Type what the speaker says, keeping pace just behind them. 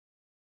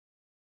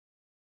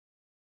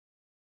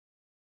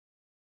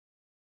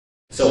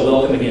So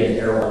welcome again to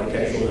Aero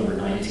Architectural number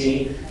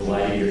 19.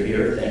 Delighted you're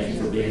here. Thank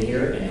you for being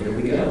here, and here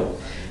we go.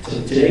 So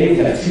today we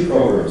have two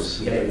programs.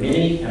 We have a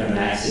mini and a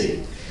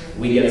maxi.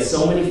 We get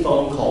so many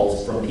phone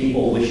calls from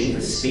people wishing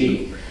to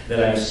speak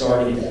that I'm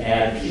starting to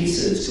add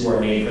pieces to our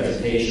main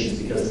presentations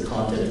because the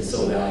content is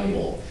so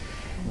valuable.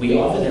 We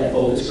often have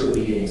focus group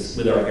meetings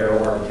with our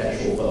Aero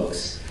Architectural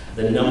folks.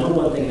 The number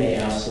one thing they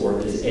ask for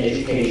is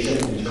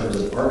education in terms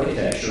of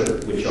architecture,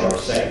 which our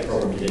second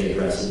program today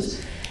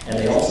addresses, and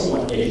they also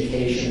want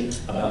education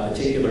about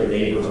particular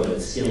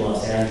neighborhoods in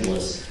Los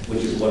Angeles,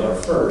 which is what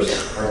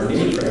our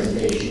mini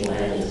presentation will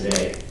handle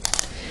today.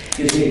 It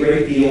gives me a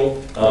great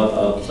deal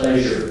of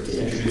pleasure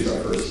to introduce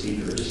our first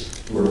speakers,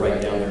 who are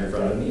right down there in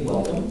front of me.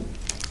 Welcome.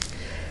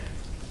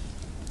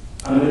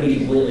 I'm going to be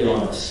completely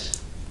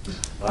honest.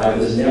 I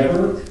was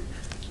never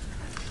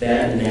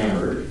that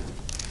enamored,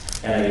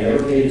 and I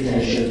never paid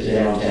attention to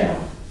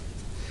downtown.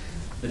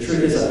 The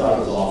truth is I thought it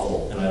was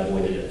awful, and I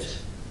avoided it.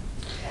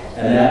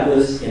 And that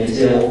was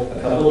until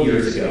a couple of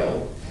years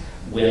ago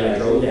when I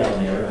drove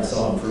down there and I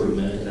saw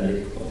improvement, and then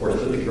they, of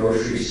course, put the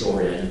grocery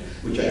store in,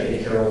 which I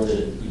think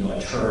heralded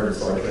a turn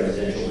as far as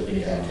residential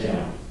living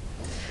downtown.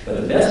 But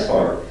the best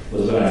part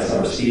was when I saw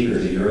our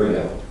speakers a year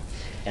ago,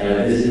 and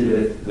I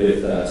visited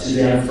with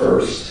Suzanne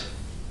Furst,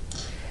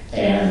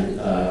 and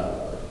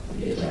let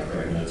me get to my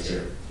correct notes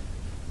here.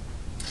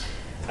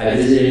 I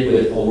visited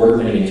with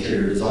award-winning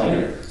interior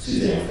designer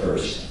Suzanne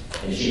Furst,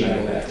 and she and I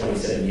go back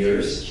 27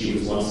 years. She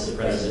was once the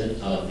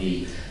president of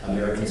the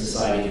American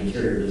Society of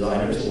Interior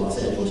Designers, the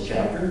Los Angeles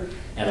chapter,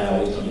 and I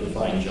always come to a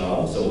fine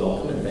job, so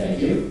welcome and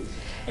thank you.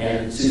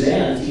 And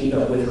Suzanne teamed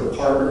up with her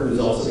partner, who's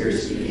also here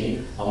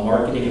speaking, a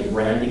marketing and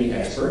branding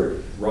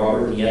expert,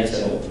 Robert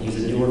Nieto.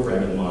 He's a newer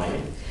friend of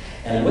mine.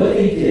 And what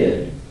they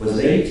did was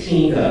they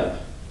teamed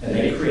up and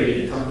they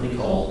created a company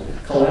called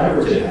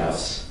Collaborative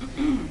House,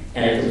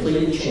 and it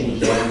completely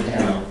changed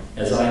downtown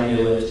as I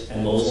knew it,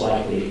 and most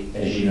likely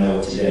as you know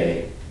it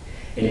today.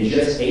 In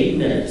just 8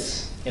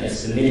 minutes, and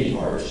it's the mini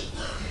part,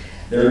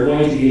 they're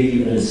going to give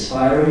you an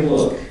inspiring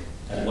look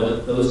at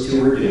what those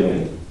two are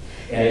doing,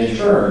 and in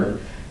turn,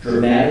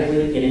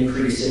 dramatically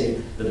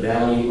increasing the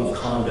value of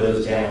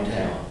condos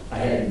downtown. I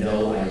had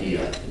no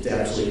idea. It's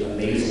absolutely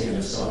amazing and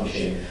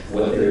astonishing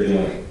what they're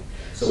doing.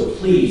 So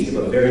please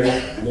give a very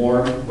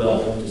warm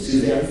welcome to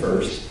Suzanne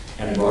Furst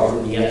and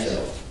Robert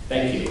Nieto.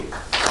 Thank you.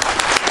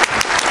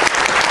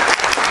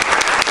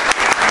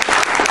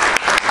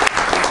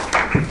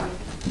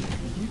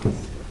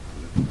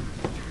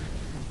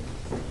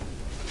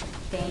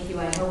 Thank you.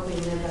 I hope we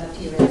live up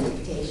to your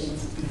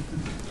expectations.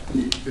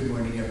 Good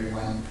morning,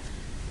 everyone.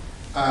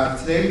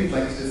 Today we'd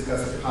like to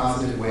discuss the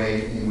positive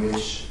way in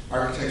which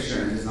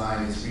architecture and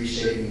design is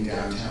reshaping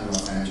downtown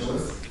Los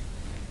Angeles.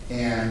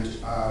 And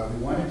we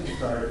wanted to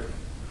start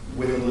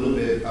with a little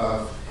bit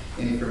of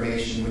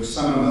information which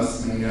some of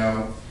us may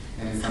know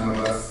and some of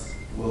us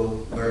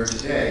will learn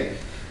today.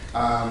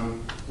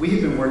 We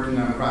have been working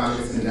on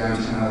projects in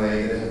downtown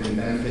LA that have been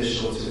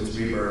beneficial to its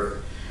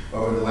rebirth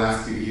over the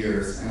last few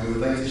years, and we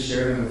would like to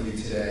share them with you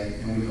today,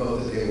 and we hope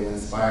that they will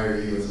inspire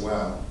you as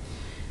well.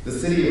 The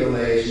city of LA,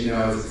 as you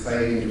know, is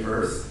exciting and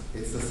diverse.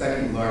 It's the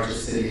second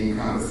largest city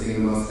encompassing the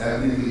most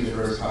ethnically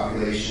diverse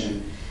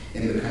population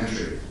in the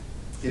country.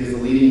 It is a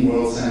leading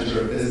world center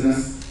of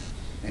business,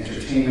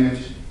 entertainment,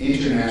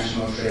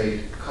 international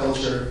trade,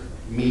 culture,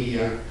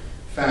 media,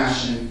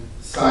 fashion,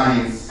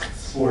 science,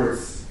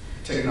 sports,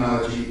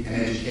 technology, and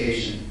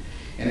education.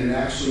 And it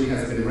actually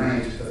has been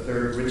ranked the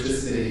 3rd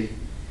richest city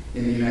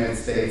in the United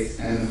States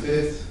and the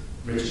 5th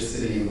richest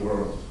city in the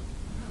world.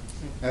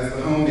 As the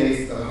home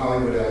base of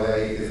Hollywood, LA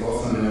is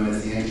also known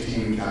as the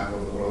entertainment capital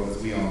of the world, as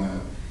we all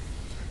know.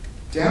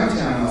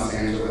 Downtown Los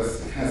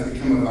Angeles has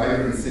become a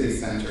vibrant city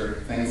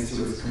center thanks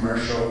to its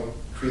commercial,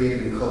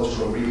 creative, and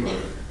cultural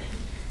rebirth.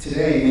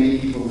 Today, many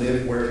people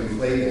live, work, and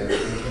play there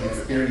and can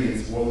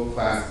experience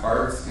world-class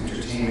arts,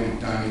 entertainment,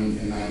 dining,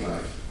 and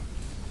nightlife.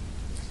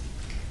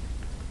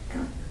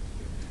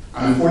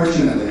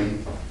 Unfortunately,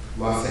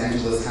 Los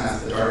Angeles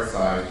has the dark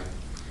side.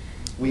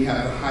 We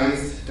have the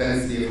highest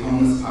density of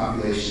homeless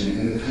population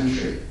in the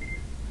country.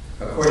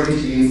 According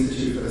to the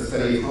Institute for the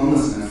Study of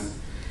Homelessness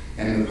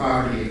and the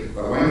Poverty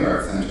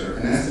Weingart Center,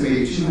 an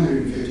estimated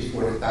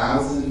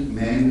 254,000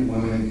 men,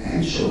 women,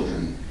 and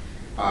children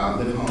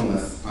live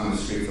homeless on the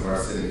streets of our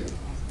city.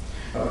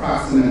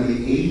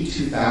 Approximately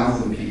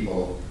 82,000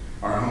 people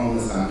are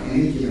homeless on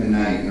any given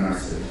night in our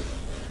city.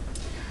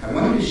 I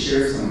wanted to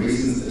share some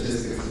recent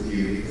statistics with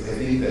you because I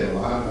think that a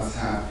lot of us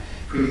have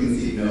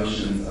preconceived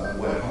notions of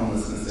what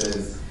homelessness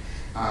is,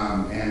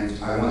 and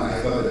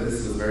I thought that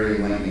this was very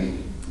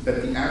enlightening.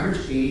 But the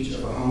average age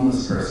of a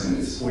homeless person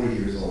is 40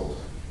 years old.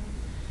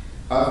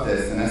 Of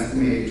this, an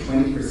estimated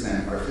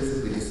 20% are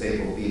physically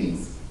disabled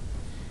beings.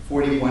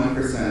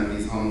 41% of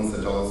these homeless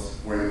adults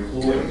were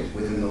employed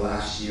within the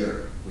last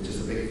year, which is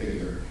a big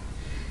figure.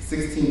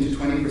 16 to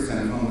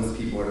 20% of homeless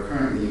people are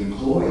currently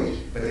employed,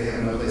 but they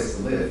have no place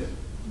to live.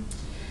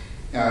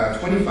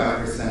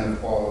 25%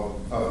 of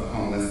all of the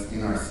homeless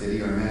in our city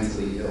are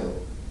mentally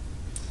ill.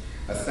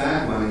 A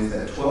sad one is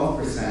that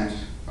 12%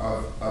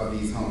 of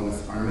these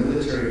homeless are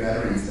military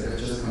veterans that have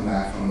just come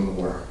back from the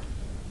war.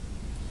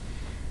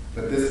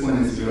 But this one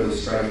is really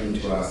striking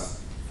to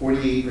us.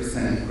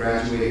 48%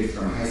 graduated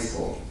from high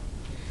school,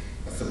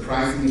 a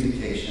surprising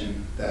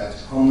indication that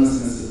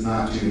homelessness is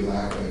not due to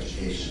lack of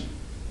education.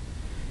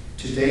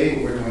 Today,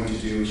 what we're going to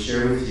do is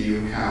share with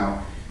you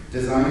how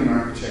design and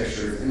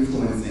architecture is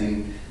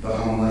influencing the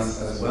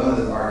homeless as well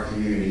as our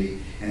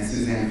community, and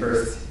Suzanne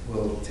Furst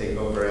will take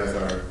over as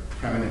our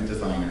preeminent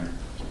designer.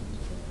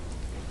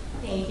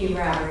 Thank you,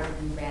 Robert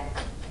and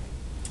Brett.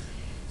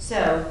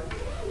 So,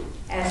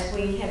 as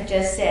we have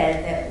just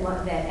said, that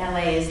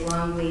LA is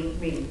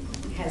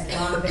has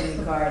long been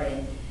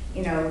regarded,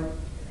 you know,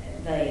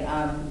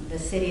 the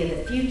city of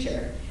the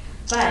future.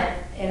 But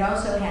it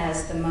also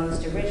has the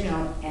most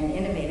original and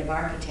innovative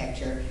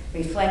architecture,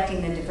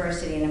 reflecting the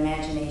diversity and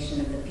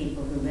imagination of the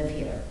people who live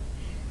here.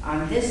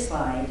 On this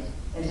slide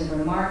is a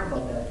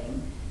remarkable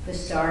building, the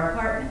Star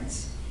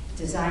Apartments,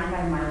 designed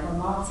by Michael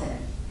Maltzen.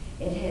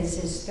 It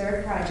is his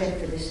third project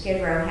for the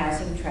Skid Row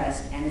Housing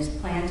Trust and is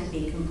planned to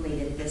be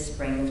completed this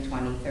spring of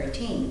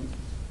 2013.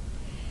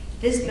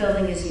 This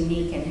building is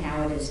unique in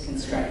how it is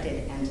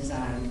constructed and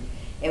designed.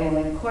 It will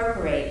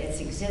incorporate its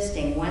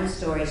existing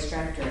one-story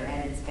structure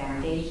at its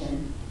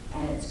foundation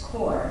and its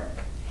core,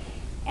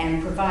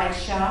 and provide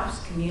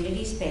shops,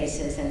 community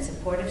spaces, and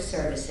supportive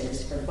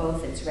services for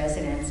both its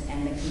residents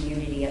and the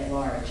community at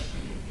large.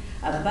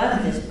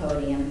 Above this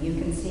podium, you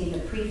can see the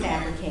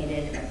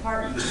prefabricated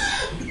apartments.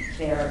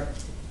 They're,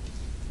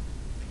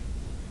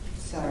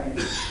 sorry.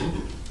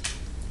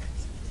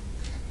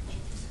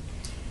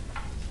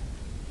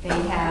 They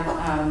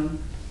have,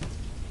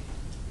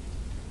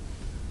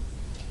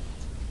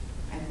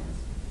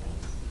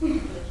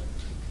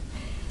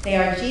 they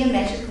are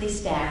geometrically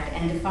stacked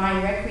and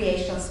define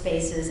recreational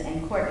spaces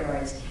and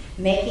courtyards,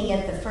 making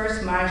it the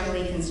first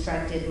modularly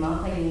constructed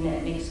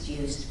multi-unit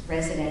mixed-use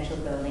residential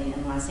building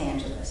in Los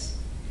Angeles.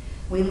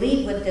 We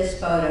lead with this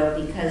photo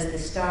because the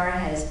Star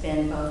has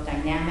been both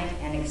dynamic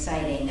and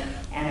exciting,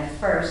 and a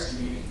first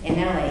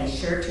in LA,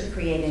 sure to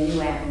create a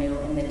new avenue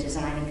in the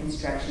design and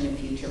construction of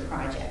future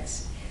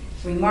projects.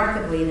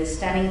 Remarkably, the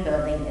stunning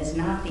building is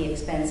not the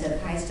expensive,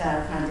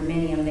 high-style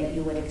condominium that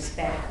you would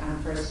expect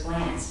on first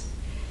glance,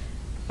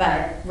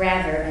 but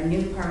rather a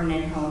new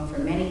permanent home for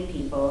many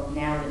people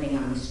now living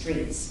on the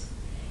streets.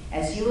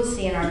 As you will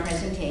see in our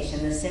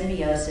presentation, the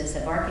symbiosis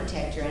of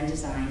architecture and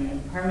design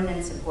and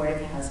permanent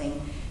supportive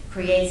housing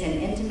creates an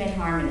intimate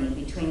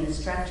harmony between the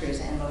structures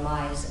and the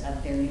lives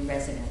of their new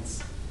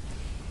residents.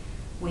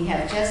 We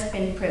have just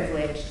been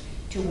privileged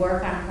to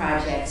work on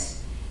projects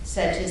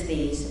such as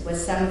these with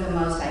some of the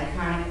most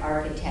iconic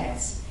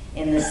architects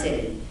in the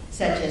city,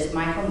 such as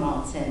Michael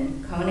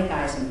Maltzen, Koenig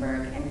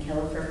Eisenberg, and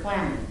Kilifer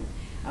Flamming,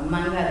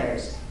 among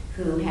others,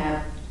 who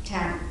have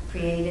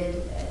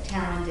created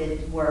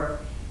talented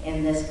work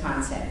in this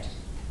concept.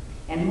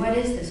 And what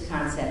is this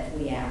concept,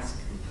 we ask?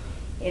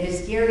 It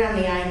is geared on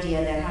the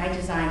idea that high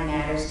design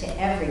matters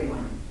to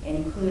everyone,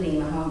 including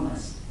the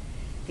homeless.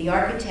 The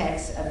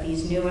architects of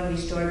these new and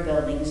restored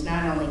buildings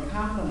not only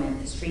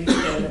complement the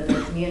streetscape of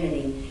the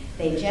community,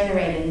 they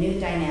generate a new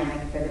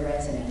dynamic for the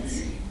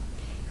residents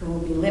who will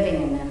be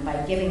living in them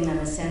by giving them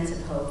a sense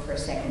of hope for a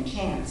second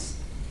chance.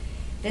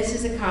 This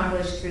is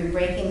accomplished through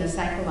breaking the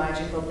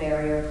psychological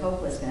barrier of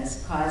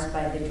hopelessness caused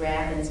by the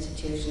drab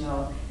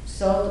institutional,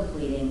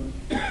 soul-depleting,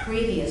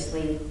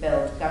 previously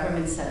built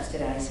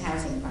government-subsidized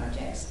housing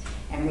projects,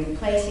 and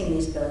replacing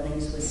these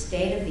buildings with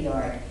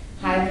state-of-the-art,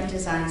 highly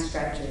designed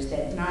structures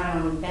that not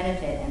only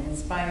benefit and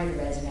inspire the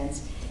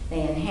residents,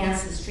 they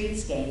enhance the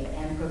streetscape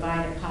and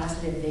provide a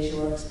positive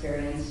visual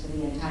experience for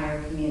the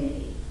entire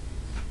community.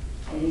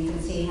 And you can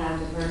see how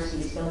diverse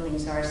these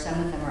buildings are. Some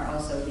of them are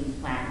also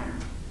LEED Platinum.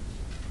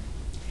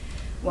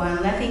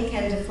 While nothing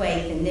can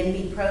deflate the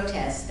NIMBY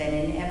protests that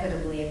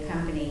inevitably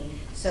accompany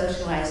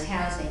socialized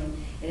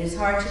housing, it is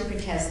hard to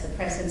protest the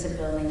presence of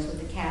buildings with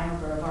the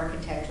caliber of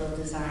architectural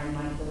design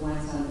like the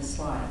ones on the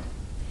slide.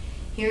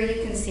 Here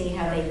you can see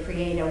how they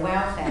create a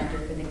wow factor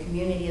for the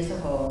community as a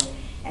whole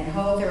and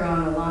hold their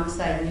own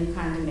alongside new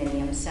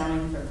condominiums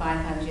selling for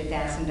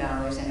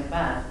 $500,000 and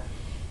above.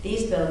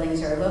 These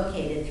buildings are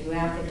located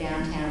throughout the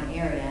downtown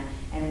area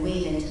and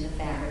weave into the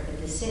fabric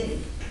of the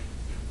city.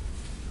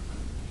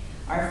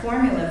 Our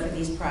formula for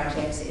these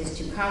projects is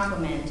to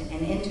complement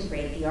and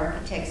integrate the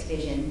architect's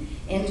vision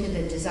into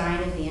the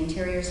design of the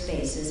interior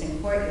spaces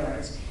and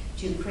courtyards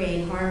to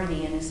create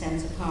harmony and a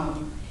sense of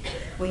home.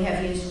 We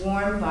have used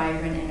warm,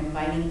 vibrant, and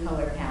inviting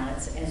color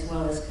palettes, as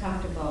well as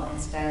comfortable and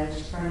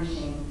stylish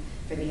furnishing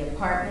for the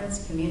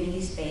apartments,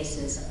 community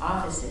spaces,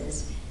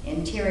 offices,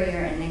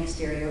 interior and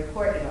exterior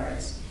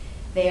courtyards.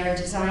 They are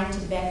designed to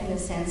beckon a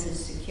sense of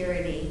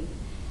security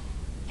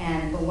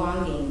and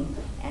belonging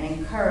and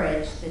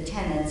encourage the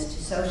tenants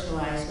to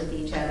socialize with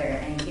each other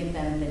and give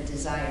them the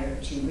desire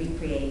to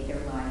recreate their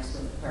lives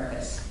with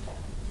purpose.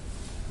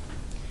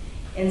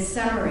 In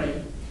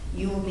summary,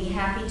 you will be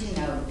happy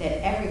to note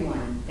that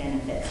everyone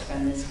benefits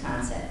from this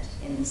concept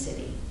in the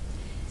city.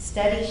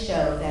 Studies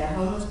show that a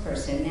homeless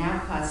person now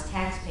costs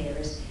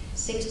taxpayers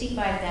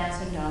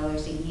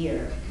 $65,000 a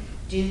year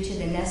due to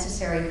the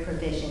necessary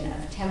provision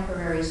of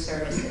temporary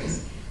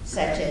services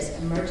such as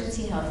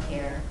emergency health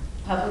care,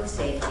 public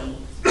safety,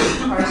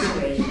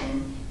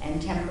 incarceration,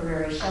 and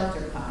temporary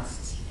shelter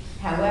costs.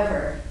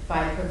 However,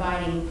 by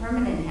providing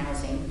permanent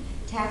housing,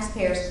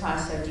 taxpayers'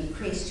 costs are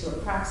decreased to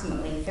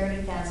approximately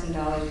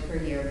 $30,000 per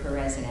year per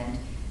resident.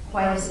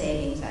 Quite a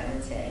savings, I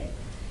would say.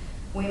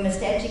 We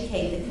must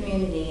educate the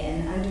community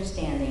in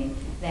understanding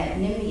that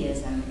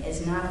NIMBYism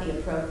is not the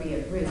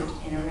appropriate route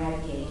in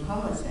eradicating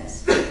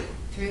homelessness.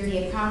 Through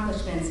the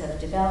accomplishments of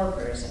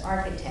developers,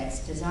 architects,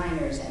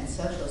 designers, and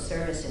social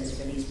services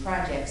for these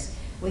projects,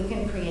 we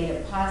can create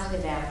a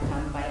positive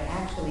outcome by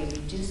actually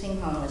reducing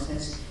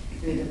homelessness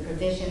through the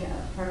provision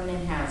of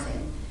permanent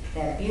housing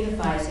that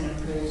beautifies and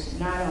improves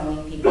not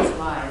only people's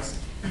lives,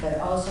 but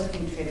also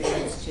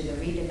contributes to the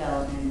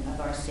redevelopment of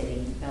our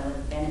city,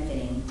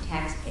 benefiting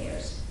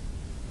taxpayers.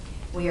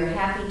 We are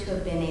happy to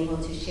have been able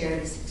to share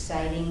this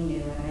exciting,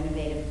 new, and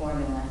innovative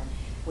formula.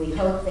 We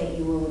hope that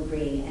you will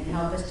agree and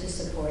help us to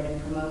support and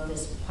promote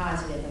this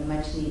positive and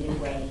much-needed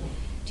way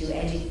to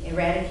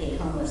eradicate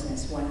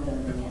homelessness one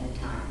building at a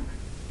time.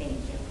 Thank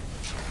you.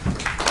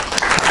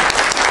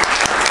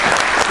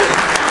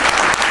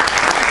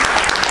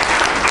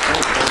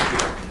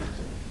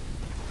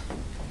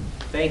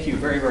 Thank you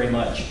very, very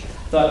much.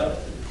 But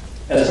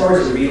as far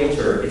as a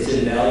realtor, it's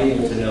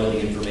invaluable to know the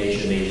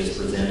information they just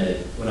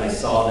presented. When I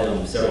saw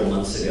them several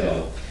months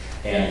ago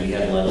and we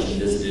had lunch and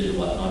visited and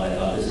whatnot, I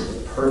thought this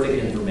is the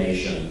perfect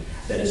information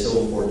that is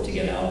so important to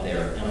get out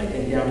there. And I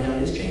think downtown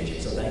is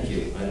changing, so thank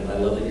you. I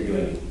love that you're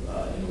doing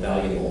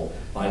valuable,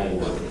 vital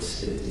work.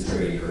 It's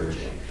very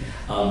encouraging.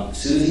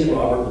 Susie and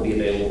Robert will be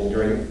available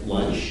during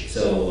lunch,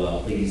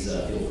 so please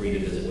feel free to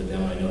visit with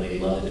them. I know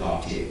they'd love to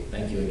talk to you.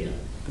 Thank you again.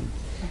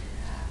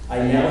 I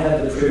now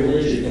have the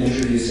privilege of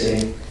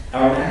introducing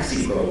our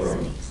Maxi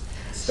program,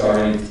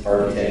 starring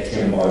architect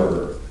Tim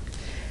Barber.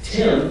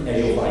 Tim,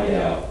 as you'll find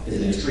out,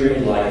 is an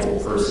extremely likable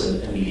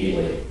person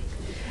immediately.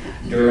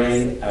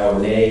 During our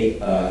May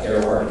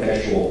Aero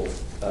Architectural,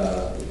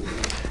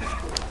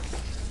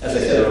 as I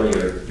said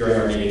earlier, during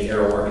our May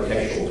Aero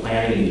Architectural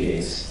planning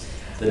meetings,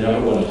 the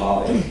 #1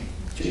 topic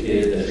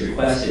that's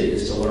requested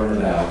is to learn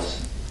about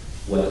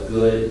what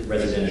good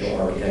residential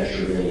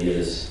architecture really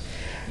is.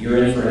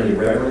 You're in for an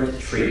irreverent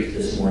treat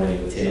this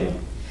morning with Tim.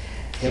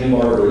 Tim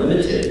Barber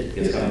Limited,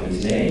 his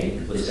company's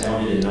name, was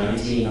founded in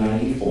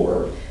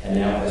 1994 and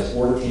now has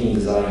 14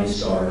 design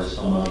stars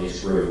among its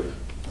group.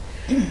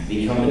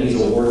 The company's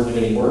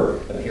award-winning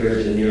work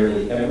appears in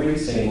nearly every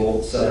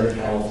single Southern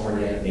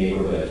California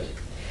neighborhood.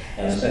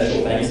 And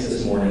special thanks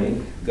this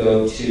morning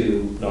go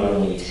to not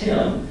only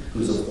Tim,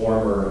 who's a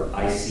former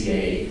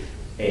ICAA,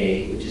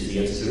 which is the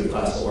Institute of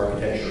Classical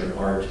Architecture and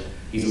Art.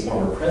 He's a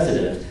former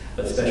president,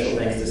 but special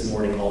thanks this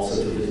morning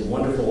also to his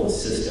wonderful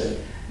assistant,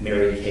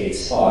 Mary Kate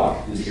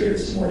Spock, who's here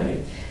this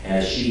morning,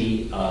 as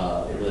she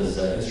was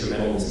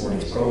instrumental in this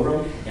morning's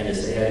program and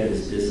is the head of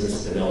his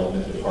business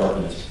development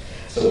department.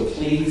 So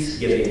please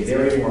give a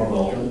very warm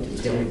welcome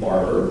to Tim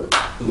Barber,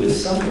 who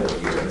is somewhere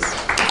here.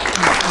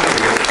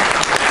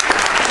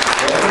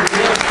 Welcome,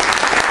 Tim.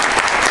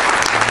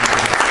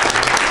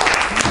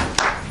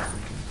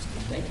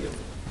 Thank you.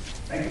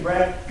 Thank you,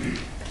 Brad.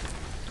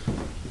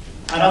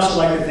 I'd also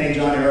like to thank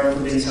John Arrow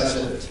for being such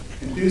an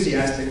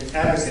enthusiastic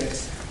advocate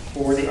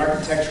for the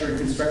architecture and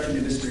construction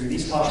industry.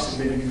 These talks have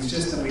been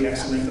consistently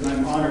excellent, and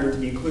I'm honored to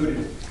be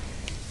included.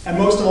 And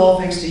most of all,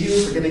 thanks to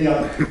you for giving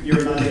up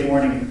your Monday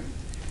morning.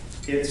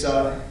 It's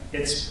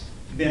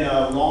been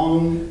a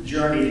long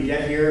journey to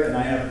get here, and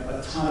I have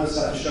a ton of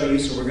stuff to show you,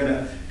 so we're going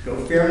to go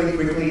fairly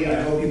quickly.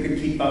 I hope you can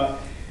keep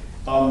up.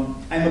 I'm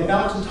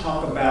about to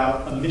talk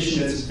about a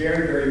mission that's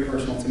very, very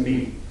personal to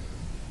me.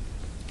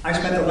 I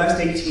spent the last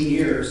 18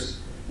 years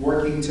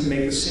working to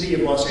make the city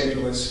of Los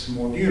Angeles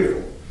more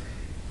beautiful.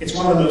 It's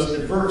one of the most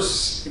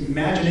diverse,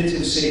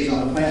 imaginative cities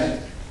on the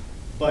planet,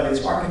 but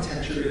its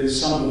architecture is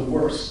some of the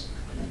worst.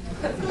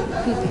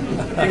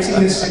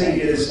 Fixing this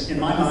city is, in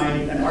my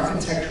mind, an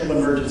architectural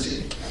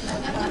emergency.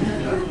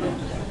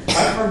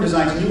 My firm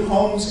designs new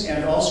homes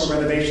and also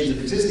renovations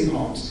of existing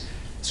homes,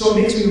 so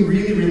it makes me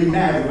really, really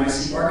mad when I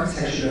see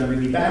architecture done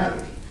really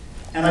badly.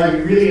 And I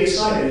get really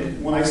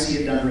excited when I see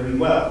it done really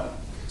well.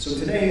 So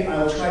today,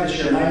 I will try to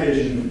share my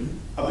vision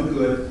of the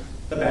good,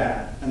 the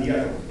bad, and the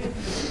ugly.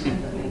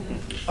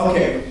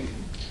 Okay,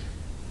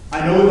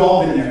 I know we've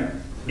all been there.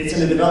 It's in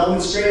the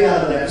development straight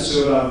out of that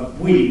episode of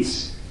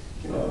Weeds.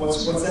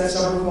 What's that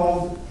suburb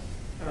called?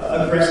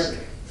 Aggressive.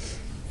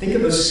 Think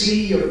of a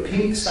sea of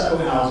pink stucco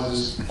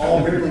houses,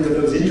 all rippling with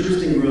those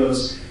interesting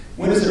roofs.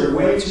 Windows that are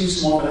way too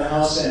small for the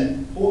house,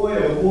 and boy,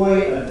 oh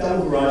boy, a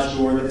double garage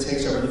door that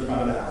takes over the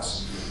front of the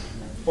house.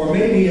 Or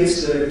maybe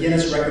it's the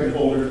Guinness record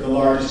holder for the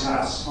largest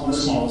house on the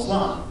smallest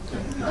lot.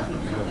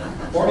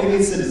 Or maybe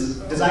it's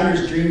the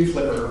designer's dream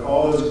flipper,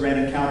 all those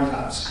granite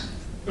countertops.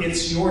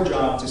 It's your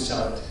job to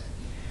sell it.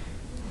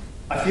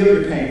 I feel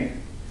your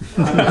pain.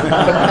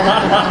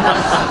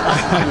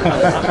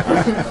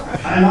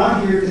 I'm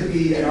not here to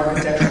be an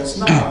architectural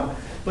snob,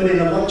 But in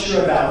a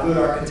lecture about good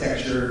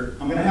architecture,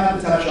 I'm going to have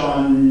to touch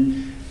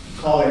on,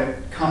 call it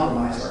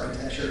compromise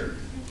architecture.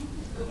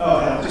 Oh,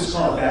 hell, just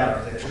call it bad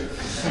architecture.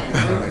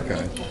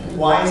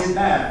 Why is it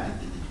bad?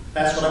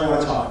 That's what I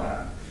want to talk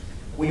about.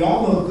 We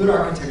all know good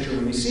architecture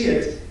when we see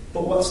it,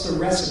 but what's the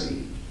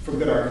recipe for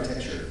good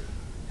architecture?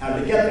 How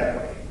did it get that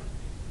way?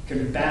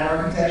 Can bad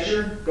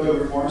architecture go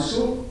to reform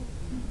school?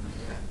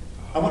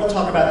 I want to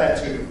talk about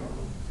that too.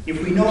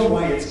 If we know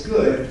why it's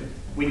good,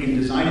 we can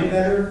design it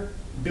better,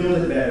 build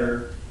it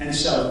better, and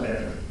sell it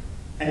better.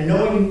 And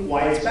knowing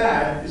why it's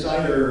bad is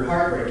either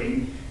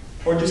heartbreaking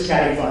or just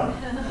catty fun.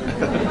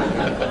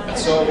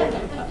 So,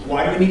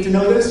 why do we need to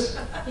know this?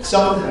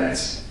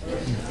 Self-defense.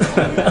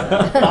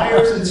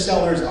 Buyers and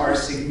sellers are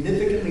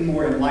significantly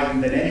more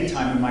enlightened than any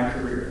time in my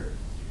career.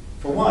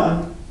 For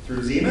one,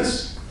 through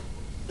Zemus,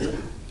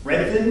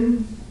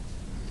 Redfin,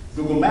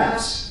 Google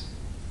Maps,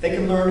 they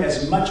can learn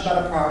as much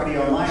about a property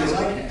online as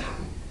I can.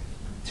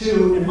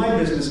 Two, in my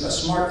business, a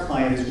smart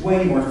client is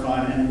way more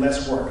fun and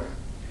less work.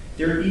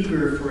 They're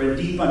eager for a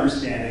deep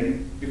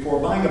understanding before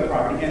buying a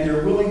property, and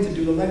they're willing to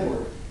do the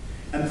legwork.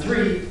 And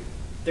three,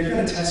 they're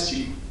going to test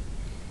you.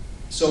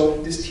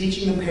 So does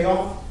teaching them pay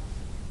off?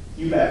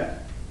 You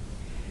bet.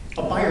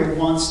 A buyer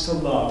wants to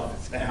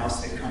love the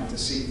house they come to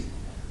see.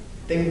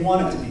 They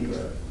want it to be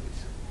good.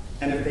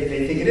 And if they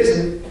think it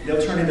isn't,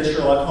 they'll turn into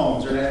Sherlock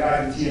Holmes or that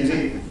guy from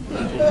TMZ.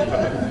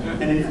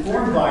 An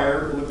informed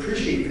buyer will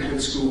appreciate the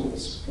good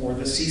schools, or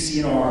the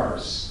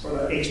CC&Rs, or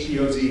the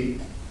HPOZ.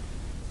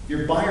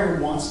 Your buyer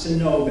wants to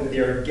know that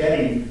they're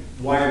getting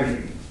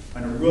wiring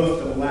and a roof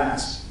that will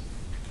last.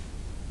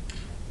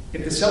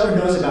 If the seller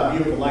knows about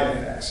beautiful light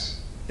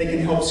effects, they can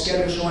help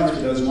schedule showings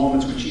for those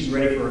moments when she's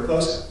ready for a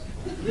close-up.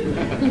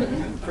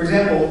 For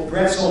example,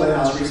 Brett sold a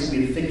house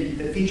recently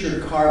that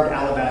featured carved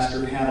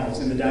alabaster panels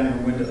in the dining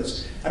room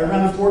windows. At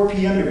around 4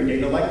 p.m. every day,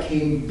 the light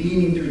came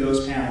beaming through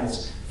those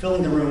panels,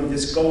 filling the room with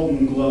this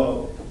golden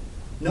glow.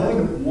 Knowing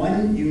that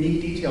one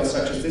unique detail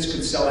such as this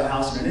could sell a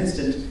house in an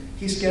instant,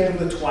 he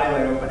scheduled a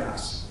twilight open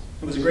house.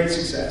 It was a great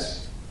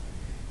success.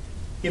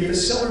 If the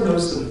seller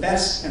knows the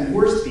best and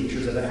worst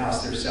features of the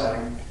house they're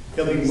selling,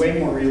 they'll be way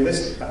more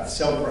realistic about the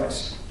sell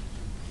price.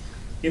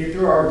 If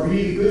there are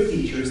really good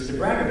features to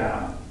brag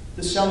about,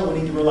 the seller will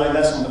need to rely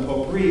less on the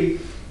potpourri,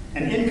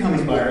 and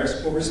incoming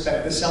buyers will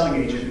respect the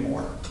selling agent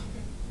more.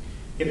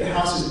 If the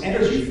house is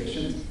energy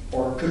efficient,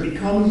 or could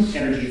become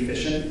energy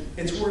efficient,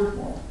 it's worth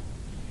more.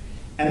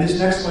 And this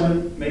next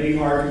one may be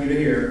hard for you to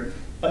hear,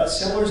 but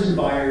sellers and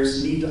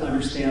buyers need to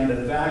understand the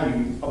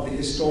value of the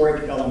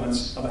historic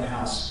elements of a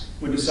house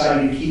when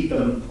deciding to keep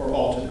them or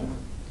alter them.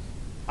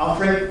 I'll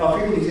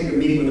frequently take a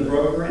meeting with a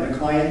broker and a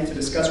client to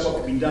discuss what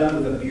could be done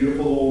with a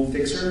beautiful old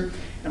fixer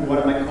and what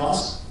it might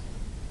cost.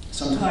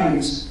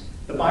 Sometimes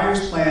the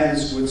buyer's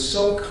plans would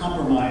so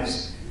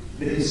compromise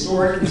the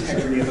historic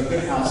integrity of a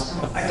good house,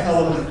 I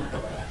tell them,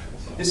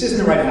 this isn't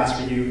the right house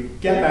for you,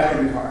 get back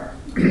in the car.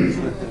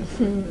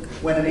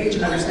 When an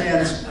agent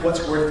understands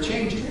what's worth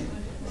changing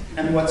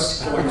and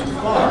what's going too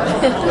far,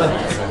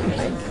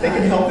 they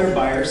can help their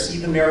buyers see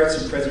the merits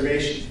of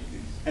preservation.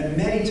 And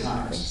many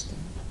times,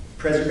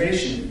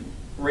 preservation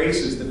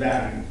raises the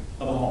value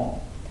of a home.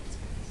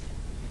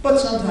 But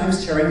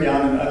sometimes tearing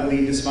down an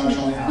ugly,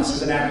 dysfunctional house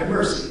is an act of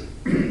mercy.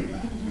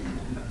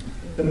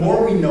 The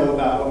more we know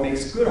about what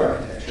makes good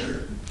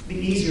architecture, the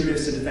easier it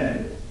is to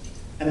defend it.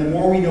 And the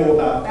more we know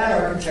about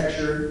bad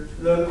architecture,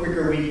 the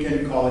quicker we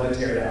can call it a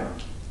teardown.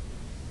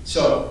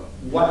 So,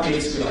 what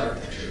makes good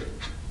architecture?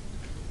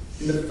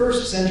 In the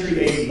 1st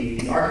century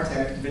AD, the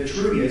architect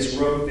Vitruvius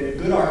wrote that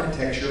good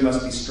architecture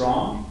must be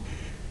strong,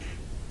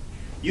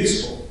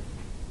 useful,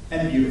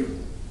 and beautiful.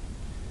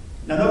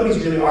 Now,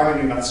 nobody's really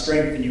arguing about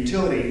strength and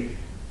utility,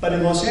 but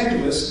in Los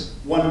Angeles,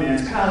 one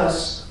man's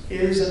palace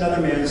is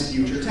another man's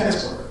future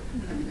tennis court.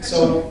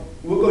 So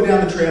we'll go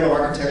down the trail of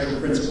architectural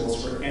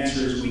principles for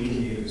answers we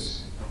can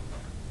use.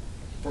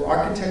 For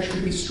architecture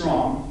to be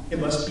strong, it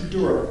must be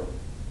durable.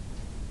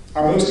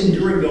 Our most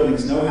enduring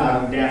buildings know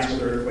how to dance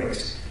with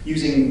earthquakes,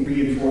 using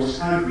reinforced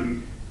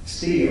concrete,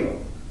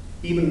 steel,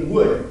 even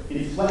wood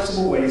in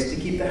flexible ways to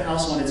keep the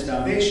house on its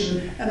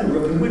foundation and the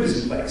roof and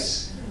windows in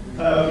place.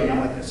 Okay,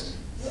 now like this.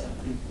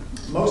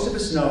 Most of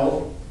us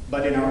know,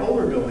 but in our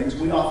older buildings,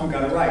 we often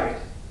got it right.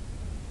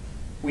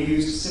 We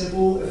used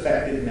simple,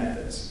 effective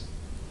methods.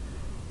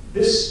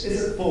 This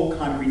is a full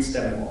concrete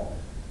stem wall.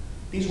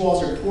 These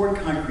walls are poured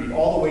concrete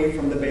all the way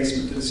from the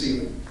basement to the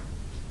ceiling.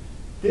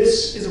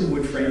 This is a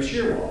wood frame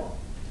shear wall.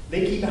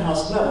 They keep a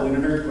house level in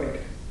an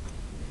earthquake.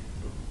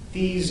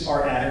 These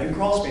are attic and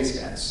crawl space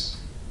vents.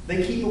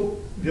 They keep a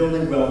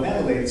building well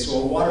ventilated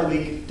so a water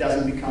leak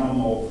doesn't become a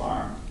mold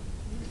farm.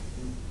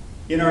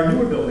 In our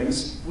newer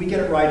buildings, we get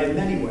it right in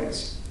many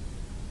ways.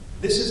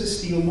 This is a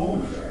steel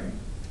moment frame.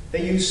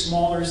 They use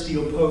smaller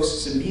steel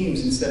posts and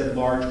beams instead of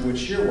large wood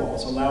shear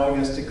walls, allowing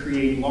us to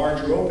create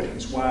larger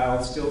openings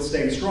while still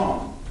staying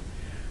strong.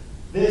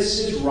 This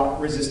is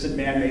rot-resistant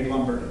man-made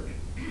lumber.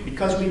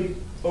 Because we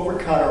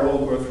overcut our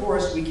old-growth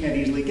forest, we can't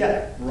easily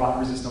get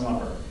rot-resistant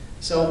lumber,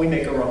 so we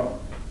make our own.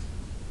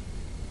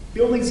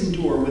 Buildings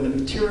endure when the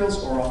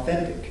materials are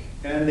authentic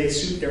and they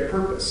suit their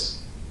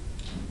purpose.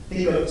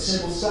 Think of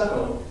simple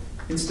stucco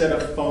instead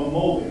of foam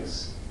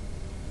moldings,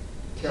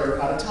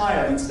 terracotta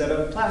tile instead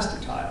of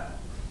plaster tile,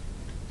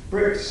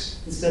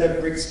 bricks instead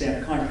of brick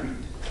stamped concrete,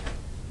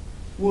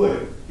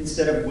 wood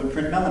instead of wood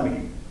print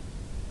melamine,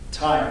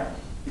 tile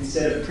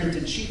instead of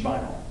printed sheet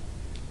vinyl,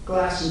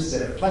 glass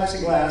instead of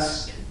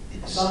plexiglass,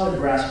 solid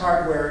brass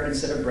hardware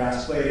instead of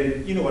brass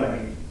plated, you know what I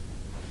mean.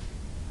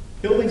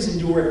 Buildings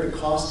endure if the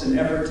cost and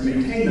effort to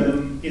maintain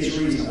them is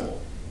reasonable.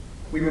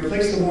 We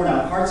replace the worn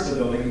out parts of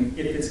the building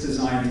if it's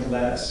designed to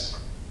let us.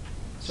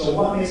 So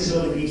what makes a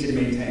building easy to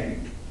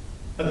maintain?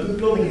 A good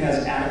building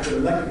has adequate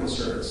electrical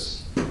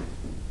service,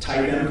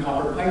 type M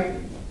copper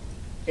piping,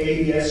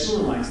 ABS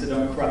sewer lines that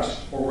don't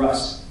crust or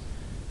rust,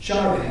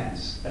 shower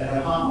pans that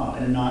have hot mop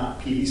and not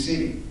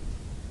PVC,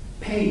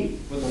 paint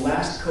with a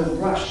last coat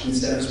brush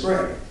instead of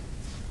spray.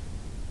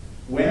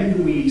 When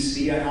do we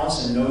see a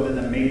house and know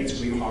that the maintenance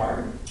will be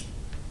hard?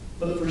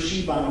 Look for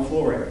sheet vinyl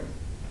flooring,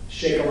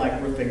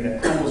 shake-alike roofing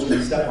that crumbles when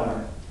you step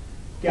on it,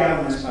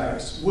 galvanized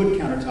pipes, wood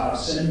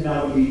countertops, and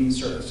melamine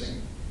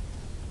surfacing.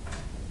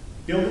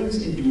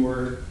 Buildings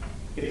endure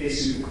if they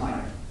suit the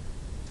climate.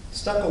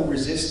 Stucco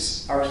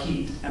resists our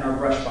heat and our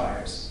brush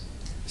fires.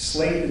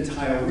 Slate and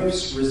tile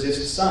roofs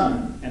resist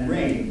sun and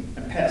rain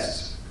and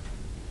pests.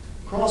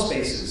 Crawl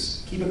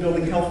spaces keep a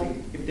building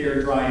healthy if they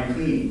are dry and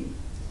clean.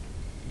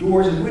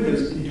 Doors and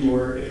windows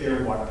endure if they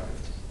are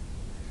waterproofed.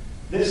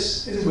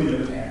 This is a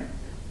window pan.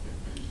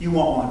 You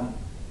want one,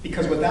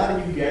 because without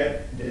it you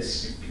get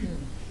this.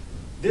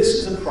 This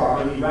is a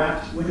properly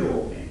wrapped window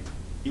opening.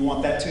 You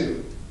want that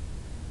too.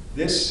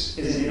 This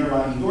is an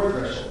interlocking door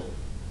threshold,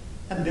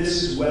 and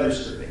this is weather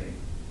stripping.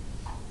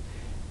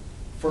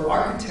 For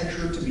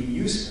architecture to be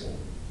useful,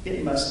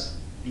 it must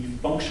be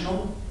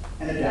functional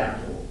and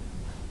adaptable.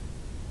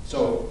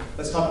 So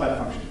let's talk about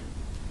function.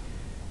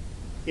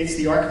 It's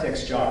the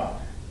architect's job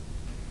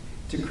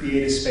to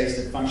create a space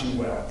that functions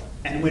well.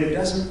 And when it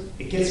doesn't,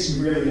 it gets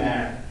really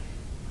bad.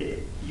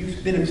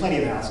 You've been in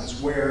plenty of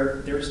houses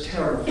where there's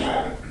terrible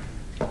flow.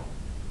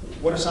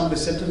 What are some of the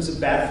symptoms of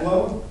bad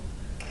flow?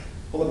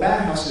 Well, a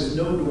bad house has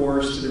no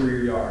doors to the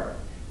rear yard.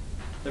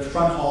 The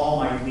front hall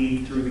might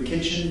lead through the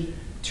kitchen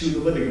to the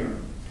living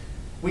room.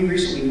 We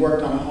recently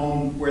worked on a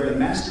home where the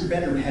master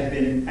bedroom had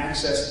been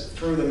accessed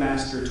through the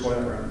master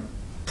toilet room.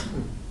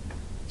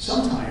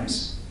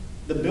 Sometimes,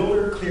 the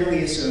builder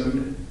clearly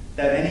assumed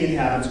that any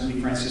inhabitants would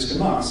be Franciscan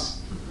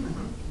monks.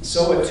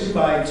 So a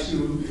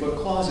 2x2 foot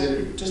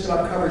closet just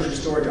about covers your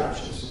storage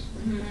options.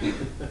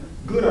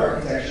 Good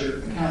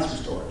architecture accounts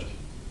for storage.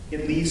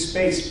 It leaves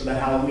space for the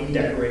Halloween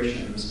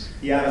decorations,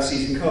 the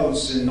out-of-season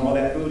coats, and all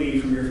that booty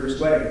from your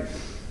first wedding.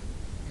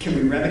 Can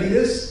we remedy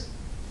this?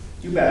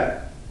 You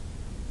bet.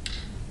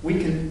 We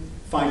can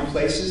find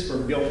places for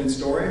built-in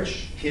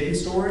storage, hidden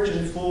storage,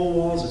 and full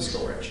walls of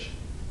storage.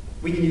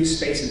 We can use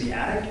space in the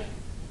attic.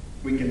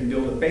 We can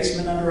build a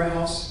basement under a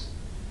house.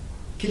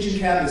 Kitchen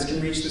cabinets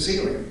can reach the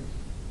ceiling.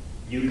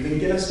 You can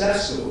get a step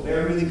stool.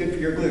 They're really good for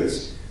your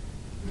glutes.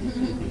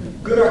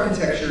 Good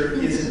architecture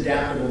is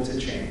adaptable to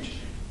change.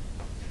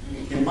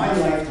 In my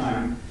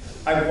lifetime,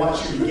 I've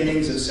watched the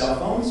beginnings of cell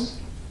phones,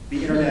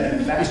 the internet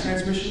and fax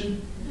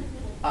transmission.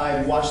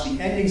 I've watched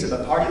the endings of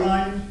a party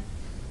line,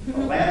 a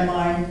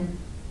landline,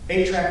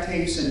 8-track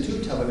tapes, and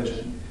tube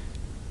television.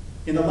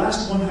 In the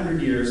last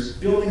 100 years,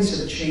 buildings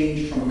have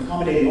changed from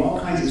accommodating all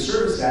kinds of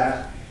service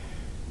staff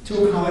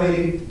to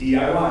accommodating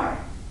DIY,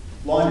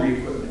 laundry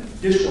equipment,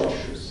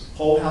 dishwashers,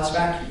 whole house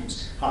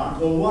vacuums, hot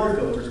and cold water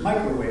filters,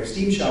 microwaves,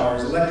 steam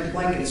showers, electric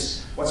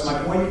blankets. What's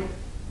my point?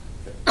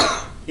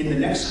 In the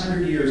next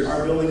 100 years,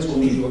 our buildings will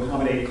need to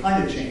accommodate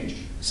climate change,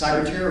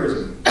 cyber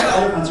terrorism,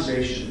 water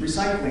conservation,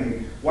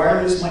 recycling,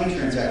 wireless money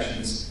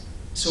transactions.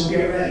 So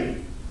get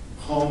ready.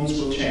 Homes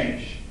will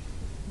change.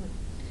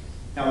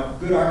 Now,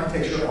 good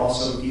architecture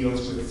also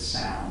deals with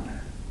sound.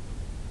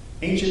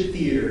 Ancient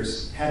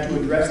theaters had to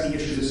address the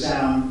issues of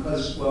sound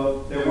because,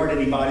 well, there weren't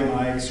any body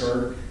mics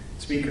or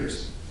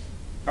speakers.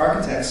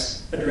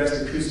 Architects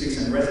addressed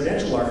acoustics in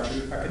residential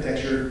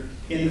architecture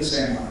in the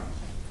same way.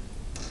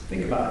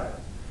 Think about it.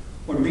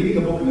 When reading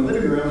a book in the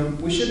living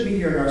room, we shouldn't be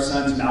hearing our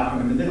son's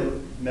Malcolm in the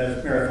Middle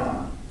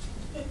marathon.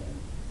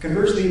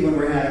 Conversely, when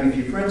we're having a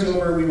few friends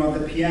over, we want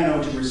the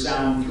piano to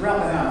resound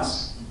throughout the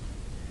house.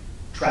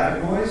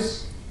 Traffic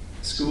noise,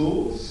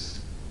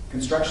 schools,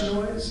 construction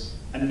noise,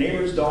 a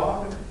neighbor's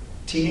dog,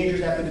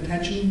 teenagers after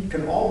detention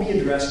can all be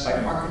addressed by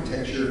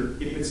architecture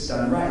if it's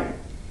done right.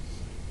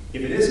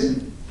 If it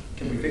isn't,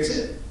 can we fix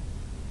it?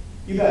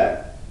 You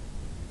bet.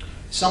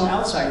 Some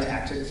outside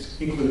tactics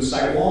include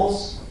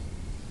sidewalls,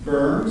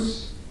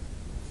 berms,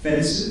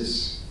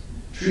 fences,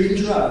 trees and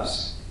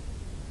shrubs.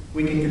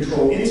 We can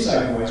control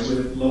inside noise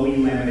with low-E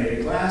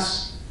laminated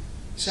glass,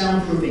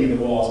 soundproofing in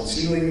the walls and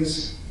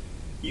ceilings,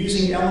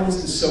 using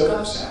elements to soak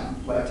up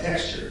sound, like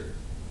texture,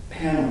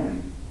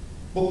 paneling,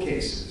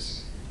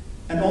 bookcases,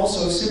 and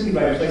also simply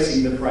by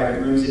placing the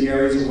private rooms in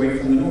areas away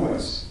from the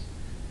noise.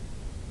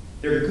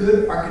 There are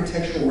good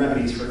architectural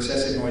remedies for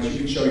excessive noise you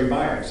can show your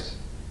buyers.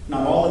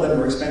 Not all of them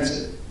are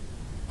expensive.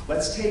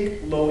 Let's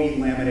take low-E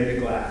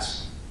laminated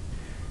glass.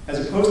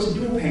 As opposed to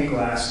dual pane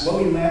glass,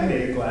 low-E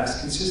laminated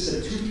glass consists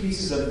of 2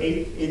 pieces of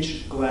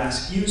 8-inch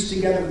glass fused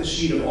together with a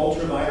sheet of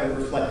ultraviolet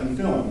reflecting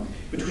film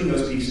between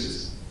those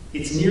pieces.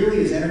 It's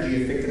nearly as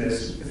energy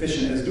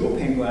efficient as dual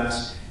pane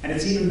glass, and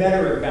it's even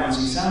better at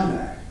bouncing sound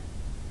back.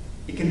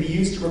 It can be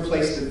used to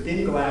replace the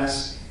thin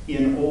glass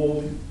in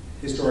old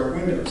historic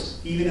windows,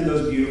 even in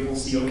those beautiful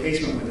CO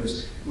casement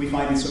windows we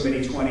find in so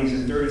many 20s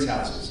and 30s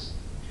houses.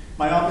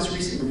 My office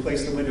recently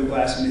replaced the window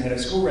glass in the head of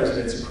school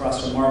residence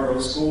across from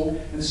Marlborough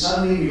School, and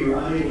suddenly we were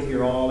unable to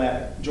hear all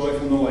that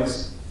joyful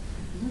noise.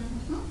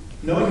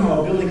 Knowing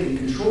how a building can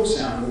control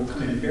sound will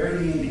come in very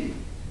handy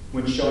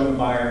when showing a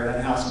buyer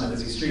that house on a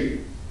busy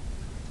street.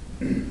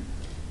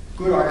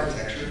 Good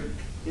architecture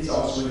is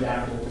also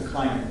adaptable to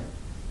climate.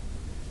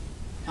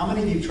 How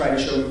many of you try to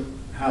show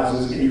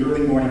houses in the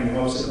early morning in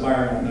hopes that the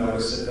buyer won't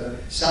notice that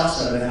the south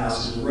side of the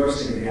house is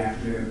roasting in the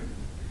afternoon?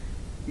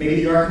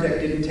 Maybe the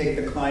architect didn't take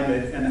the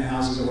climate and the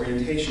house's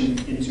orientation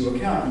into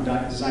account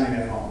when designing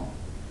that home.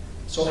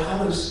 So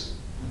how does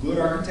good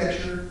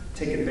architecture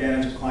take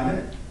advantage of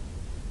climate?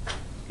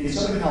 In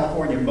Southern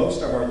California,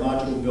 most of our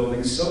logical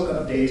buildings soak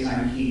up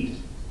daytime heat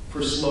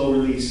for slow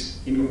release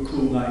in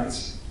cool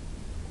nights.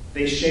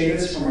 They shade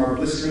us from our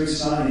blistering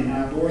sun in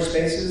outdoor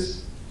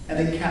spaces, and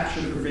they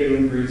capture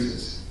prevailing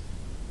breezes.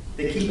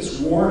 They keep us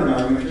warm in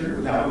our winter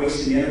without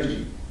wasting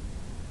energy.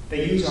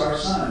 They use our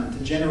sun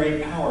to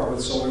generate power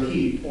with solar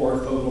heat or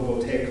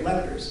photovoltaic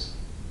collectors.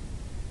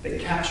 They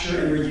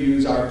capture and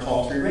reuse our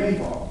paltry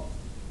rainfall.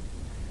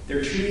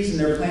 Their trees and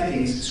their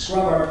plantings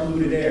scrub our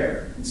polluted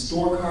air and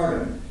store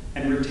carbon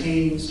and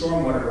retain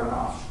stormwater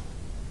runoff.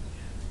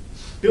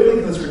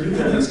 Building codes for new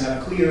buildings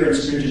have clear and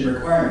stringent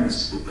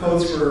requirements.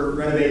 Codes for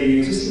renovating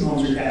existing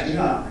homes are catching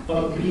up,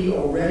 but we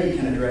already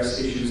can address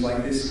issues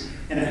like this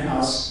in a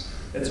house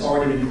that's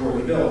already been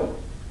poorly built.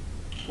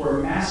 Where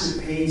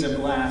massive panes of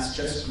glass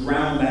just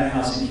drown that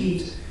house in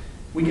heat,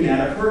 we can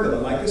add a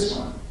pergola like this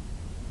one.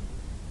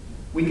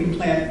 We can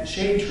plant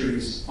shade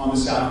trees on the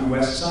south and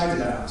west sides of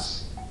the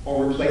house,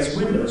 or replace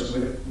windows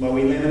with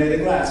low-E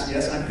laminated glass.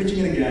 Yes, I'm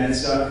pitching it again.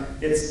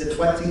 It's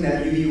deflecting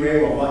that UV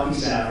ray while blocking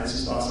sound. It's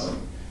just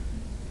awesome.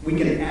 We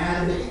can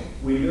add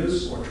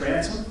windows or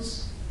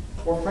transoms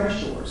or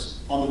French doors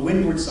on the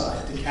windward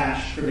side to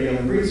catch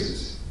prevailing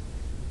breezes.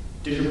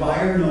 Did your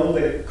buyer know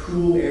that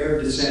cool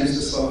air descends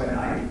the slope at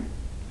night?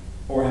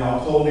 Or how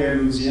cold air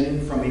moves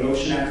in from the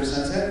ocean after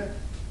sunset?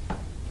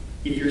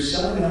 If you're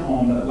selling a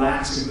home that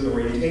lacks a good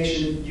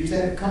orientation, use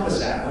that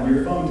compass app on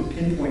your phone to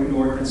pinpoint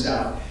north and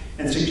south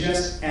and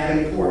suggest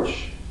adding a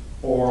porch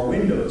or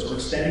windows or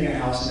extending a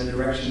house in a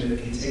direction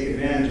that can take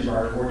advantage of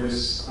our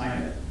gorgeous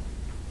climate.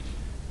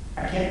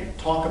 I can't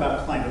talk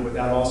about climate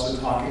without also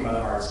talking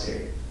about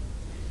hardscape.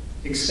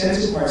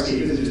 Extensive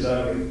hardscape isn't just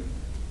ugly.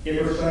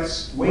 It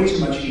reflects way too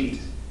much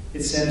heat.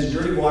 It sends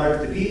dirty water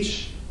to the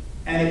beach,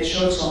 and it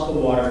chokes off the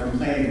water from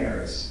planting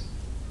areas.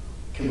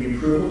 Can we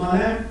improve upon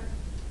that?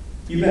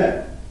 You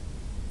bet.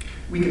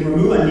 We can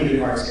remove unneeded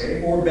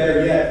hardscape, or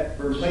better yet,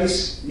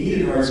 replace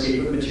needed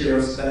hardscape with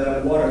materials that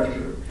let water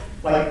through,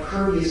 like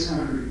pervious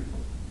concrete,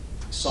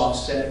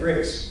 soft set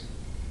bricks,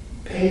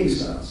 paving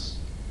stones,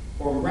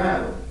 or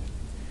gravel.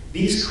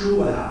 These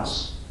cool a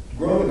house,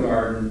 grow the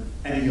garden,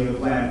 and heal the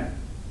planet.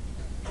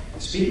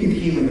 Speaking of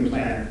healing the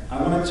planet,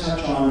 I want to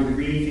touch on the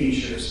green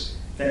features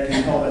that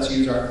can help us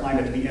use our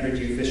climate to be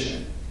energy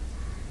efficient.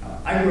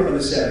 I grew up in the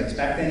 70s.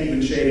 Back then,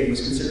 even shaving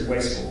was considered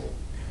wasteful.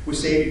 We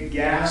saved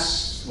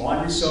gas,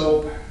 laundry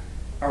soap,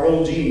 our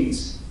old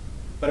jeans,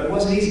 but it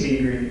wasn't easy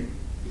being green.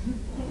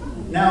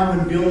 Now,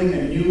 when building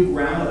a new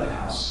ground-up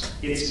house,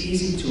 it's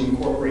easy to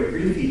incorporate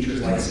green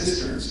features like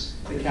cisterns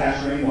that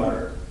catch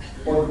rainwater,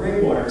 or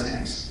gray water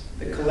tanks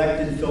that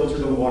collect and filter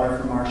the water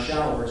from our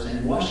showers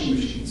and washing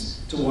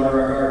machines to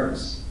water our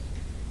gardens.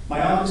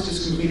 My office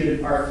just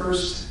completed our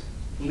first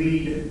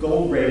LEED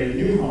gold-rated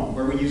new home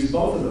where we used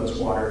both of those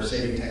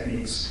water-saving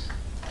techniques.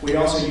 We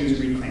also used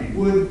reclaimed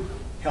wood,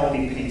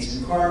 healthy paints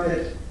and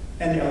carpet,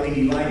 and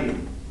LED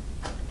lighting.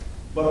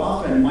 But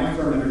often, my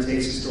firm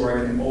undertakes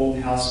historic and old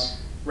house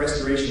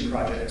restoration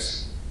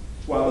projects.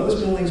 While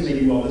those buildings may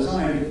be well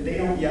designed, they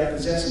don't yet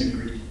possess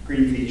new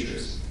green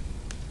features.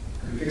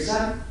 Can we fix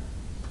that?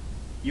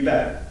 You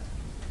bet.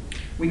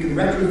 We can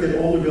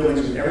retrofit older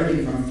buildings with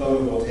everything from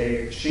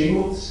photovoltaic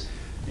shingles.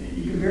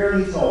 You can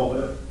barely tell,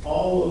 but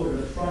all over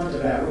the front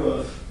of that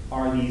roof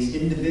are these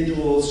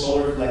individual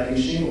solar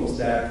collecting shingles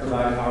that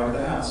provide power to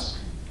the house.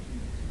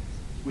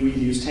 We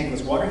can use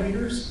tankless water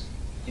heaters,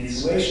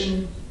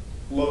 insulation,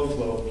 low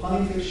flow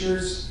plumbing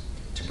fixtures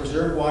to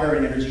preserve water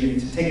and energy and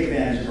to take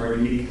advantage of our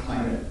unique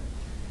climate.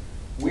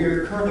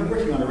 We're currently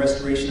working on a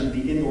restoration of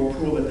the indoor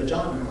pool at the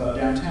Jonathan Club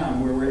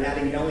downtown, where we're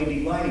adding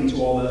LED lighting to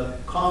all the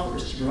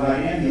coffers to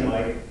provide ambient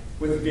light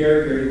with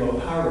very, very low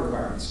power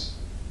requirements.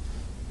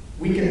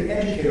 We can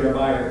educate our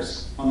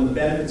buyers on the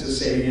benefits of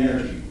saving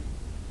energy,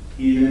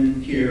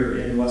 even here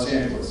in Los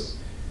Angeles,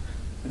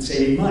 and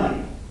saving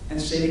money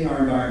and saving our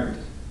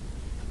environment.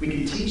 We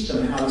can teach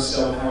them how to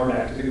sell power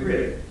back to the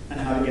grid and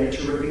how to get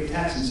terrific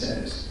tax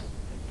incentives.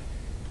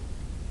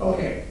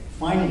 Okay,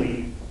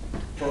 finally,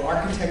 for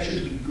architecture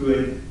to be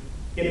good,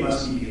 it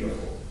must be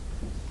beautiful.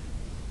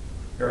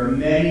 There are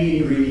many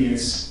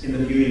ingredients in the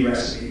beauty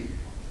recipe.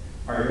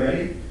 Are you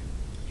ready?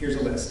 Here's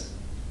a list.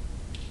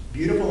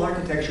 Beautiful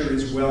architecture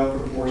is well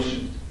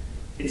proportioned.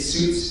 It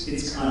suits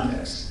its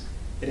context.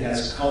 It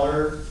has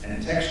color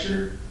and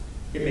texture.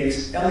 It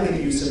makes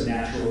elegant use of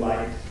natural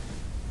light.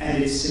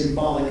 And it's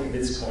symbolic of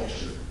its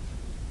culture.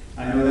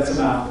 I know that's a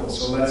mouthful,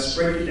 so let's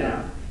break it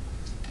down.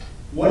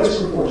 What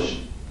is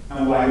proportion,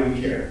 and why do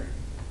we care?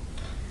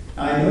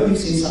 Now, I know you've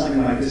seen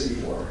something like this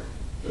before.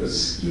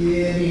 Those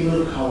skinny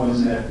little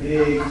columns and that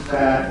big,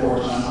 fat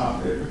porch on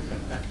top of it.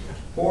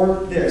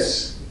 Or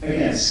this,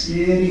 again,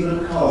 skinny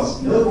little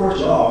columns, no porch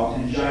at all,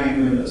 and giant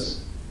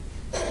windows.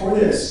 Or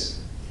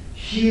this,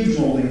 huge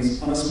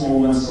moldings on a small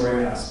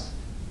one-story house.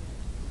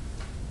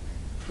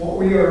 What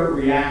we are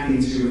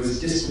reacting to is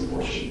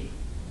disproportion.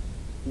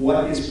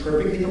 What is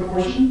perfectly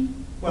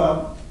proportioned?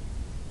 Well,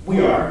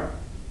 we are.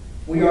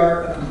 We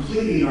are a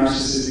completely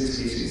narcissistic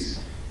species.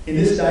 In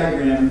this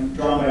diagram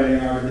drawn by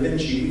Leonardo da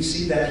Vinci, we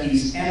see that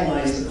he's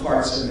analyzed the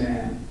parts of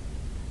man.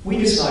 We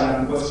decide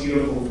on what's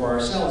beautiful for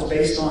ourselves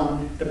based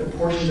on the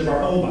proportions of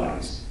our own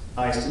bodies.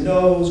 Eyes to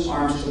nose,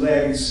 arms to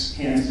legs,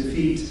 hands to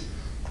feet.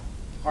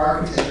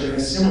 Architecture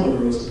has similar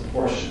rules of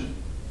proportion.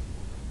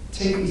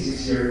 Take these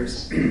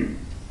exteriors.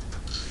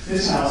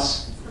 This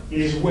house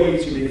is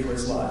way too big for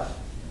its lot.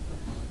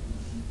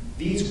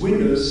 These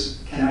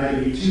windows can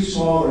either be too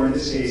small or, in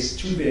this case,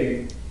 too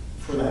big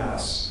for the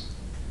house.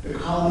 The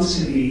columns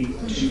can be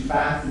too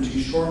fat and too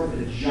short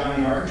with a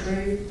giant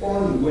architrave,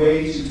 or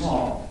way too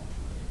tall.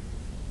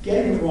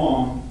 Getting it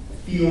wrong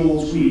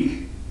feels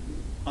weak,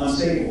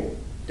 unstable,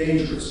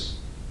 dangerous,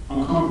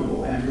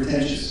 uncomfortable, and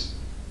pretentious.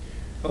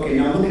 Okay,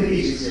 now look at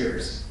these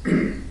exteriors.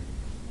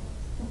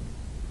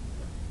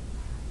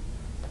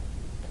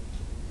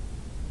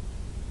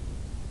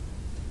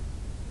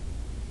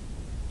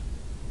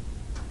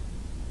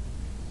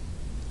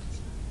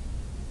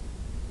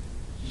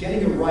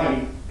 Getting it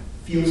right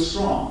feels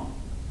strong,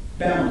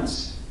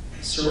 balanced,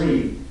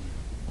 serene,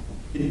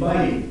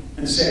 inviting,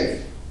 and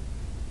safe.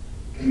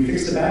 Can we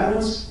fix the bad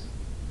ones?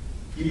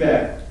 You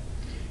bet.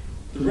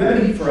 The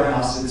remedy for a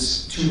house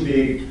that's too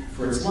big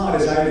for its lot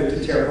is either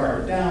to tear part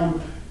of it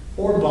down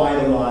or buy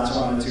the lots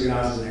on the two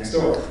houses next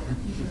door.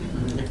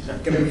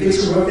 Can we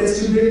fix a roof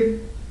that's too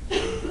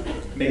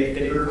big? Make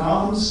thicker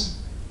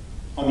columns?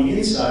 On the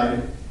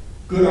inside,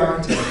 good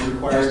architecture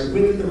requires the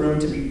width of the room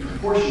to be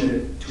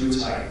proportionate to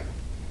its height.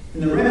 In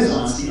the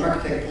Renaissance, the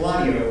architect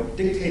Palladio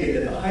dictated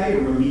that the height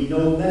of a room be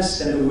no less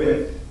than the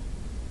width,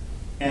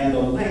 and the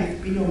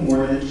length be no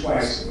more than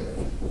twice the width.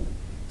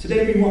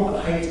 Today, we want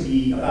the height to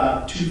be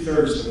about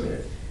 2/3 the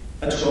width.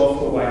 A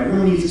 12-foot wide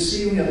room needs a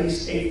ceiling at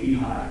least 8 feet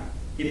high.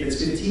 If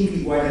it's 15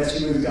 feet wide, that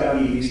ceiling's got to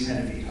be at least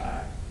 10 feet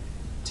high.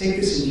 Take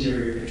this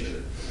interior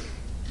picture.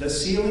 The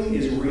ceiling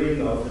is really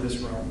low for this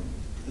room.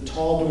 The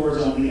tall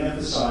doors only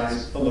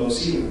emphasize the low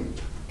ceiling.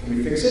 Can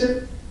we fix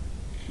it?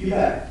 You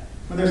bet.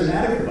 When there's an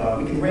attic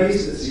above, we can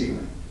raise the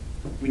ceiling.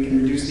 We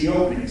can reduce the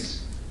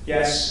openings.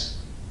 Yes,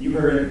 you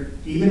heard it.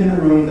 Even in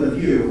a room with a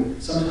view,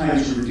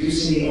 sometimes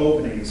reducing the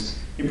openings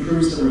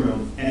improves the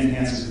room and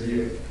enhances the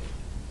view.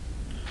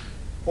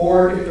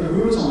 Or if the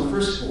room is on the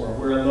first floor,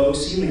 where a low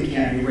ceiling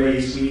can be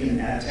raised, we can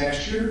add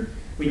texture,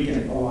 we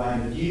can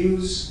align the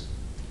views,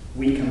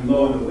 we can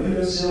lower the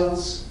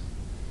windowsills,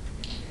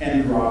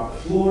 and drop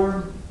the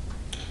floor,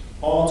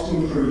 all to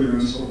improve the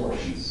room's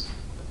proportions.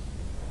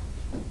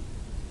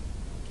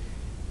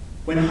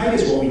 When height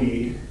is what we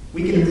need,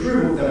 we can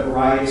improve with a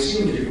variety of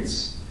ceiling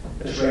treatments.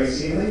 A tray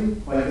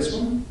ceiling, like this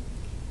one,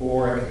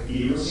 or a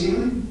cathedral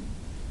ceiling,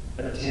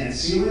 a tent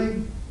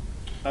ceiling,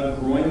 a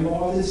groin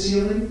vaulted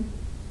ceiling.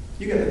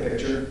 You get the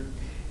picture.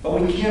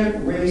 But we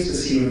can't raise the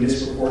ceiling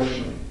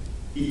disproportionately.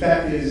 The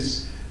effect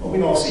is, well,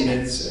 we've all seen it.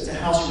 It's a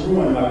house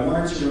ruined by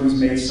one or two rooms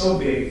made so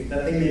big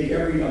that they make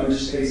every other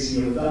space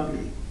seem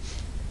dumpy.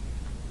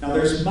 Now,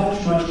 there's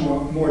much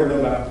more to know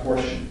about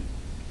proportion.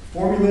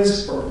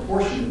 Formulas for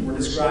proportion were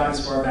described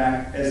as far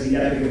back as the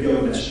Epic of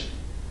Gilgamesh.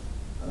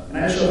 Can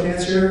I show of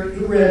hands here?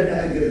 Who read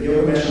Epic of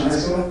Gilgamesh in high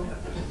school?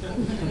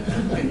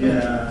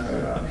 Yeah.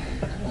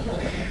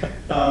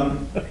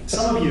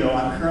 Some of you know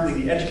I'm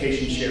currently the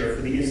education chair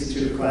for the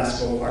Institute of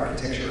Classical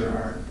Architecture and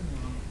Art.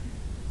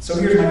 So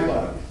here's my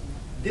plug.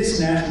 This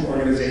national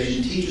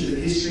organization teaches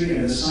the history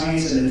and the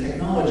science and the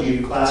technology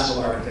of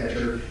classical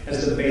architecture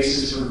as the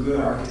basis for good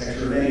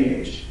architecture of any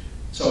age.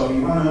 So if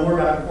you want to know more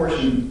about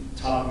proportion,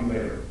 talk to me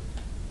later.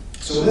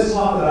 So let's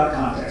talk about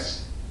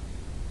context.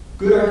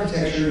 Good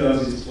architecture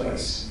knows its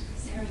place.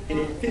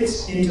 It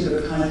fits into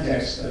the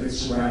context of its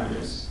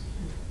surroundings.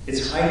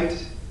 Its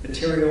height,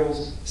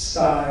 materials,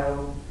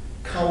 style,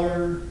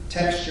 color,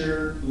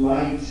 texture,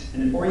 light,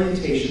 and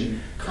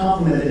orientation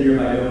complement the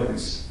nearby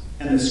buildings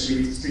and the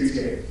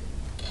streetscape.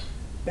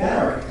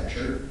 Bad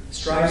architecture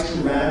strives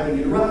to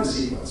radically interrupt the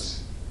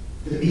sequence,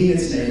 demean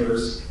its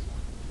neighbors,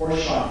 or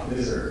shock the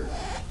visitor.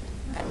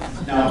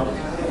 Now,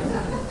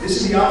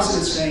 this is the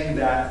opposite of saying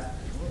that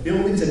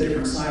buildings of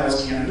different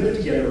styles can't live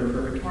together in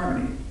perfect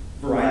harmony.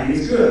 Variety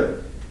is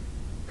good.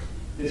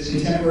 This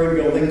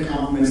contemporary building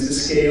complements the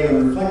scale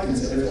and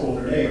reflectance of its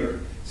older neighbor.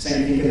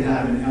 Same thing can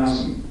happen in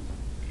housing,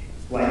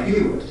 like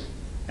you would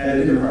at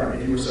a dinner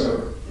party if you were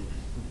sober.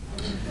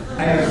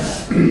 I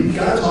have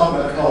got to talk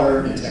about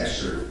color and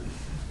texture.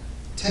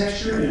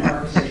 Texture in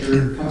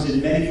architecture comes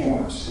in many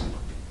forms.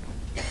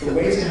 The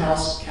ways a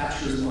house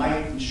captures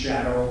light and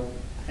shadow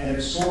and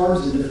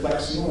absorbs and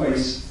deflects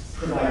noise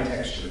provide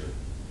texture.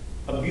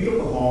 A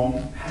beautiful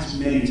home has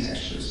many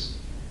textures.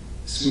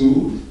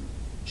 Smooth,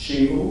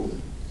 shingled,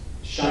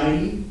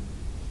 shiny,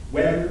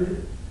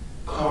 weathered,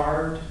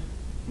 carved,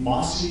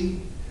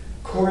 mossy,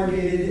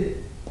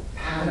 corrugated,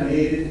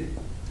 patinated,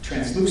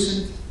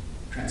 translucent,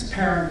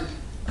 transparent,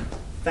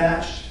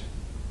 thatched,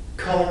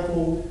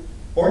 colorful,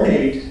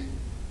 ornate,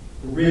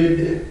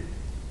 ribbed.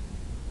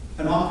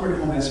 An awkward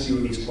home has few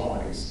of these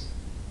qualities.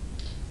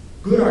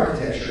 Good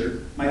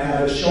architecture might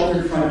have a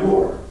sheltered front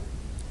door,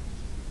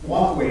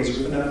 walkways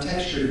with enough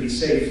texture to be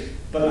safe,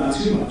 but not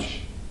too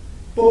much,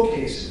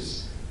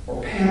 bookcases,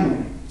 or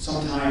paneling,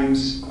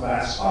 sometimes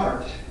glass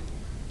art,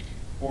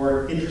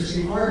 or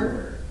interesting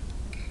hardware,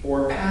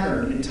 or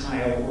pattern in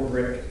tile or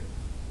brick.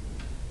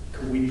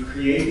 Could we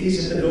create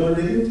these if the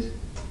builder didn't?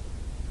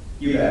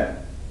 You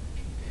bet.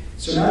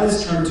 So now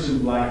let's turn to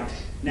light,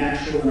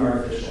 natural and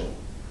artificial.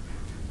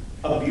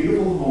 A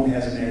beautiful home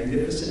has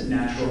magnificent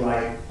natural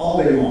light all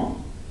day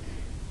long.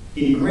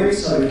 In great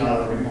Southern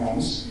California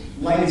homes,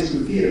 light is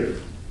good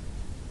theater.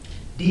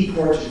 Deep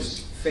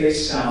porches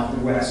face south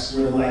and west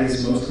where the light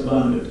is most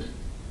abundant.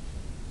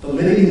 The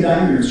living and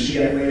dining rooms should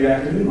get late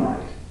afternoon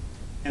light,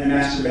 and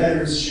master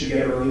bedrooms should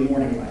get early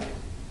morning light.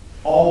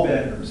 All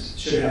bedrooms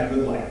should have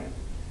good light.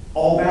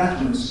 All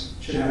bathrooms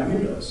should have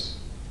windows.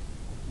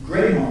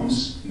 Gray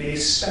homes make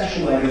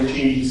special light in the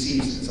changing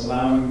seasons,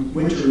 allowing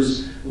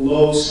winter's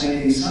low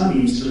slanting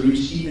sunbeams to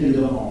reach deep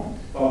into the home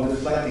while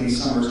deflecting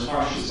summer's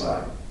harshest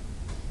light.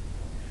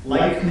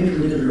 Light coming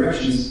from different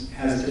directions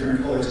has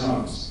different color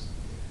tones.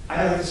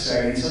 I like to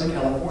say in Southern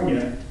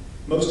California,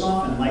 most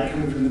often light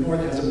coming from the north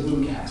has a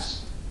blue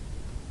cast.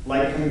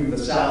 Light coming from the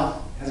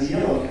south has a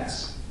yellow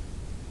cast.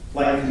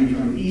 Light coming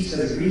from the east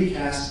has a green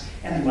cast,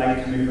 and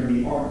light coming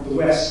from the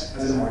west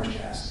has an orange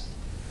cast.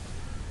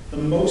 The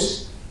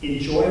most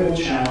enjoyable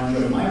challenge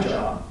of my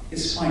job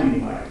is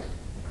finding light.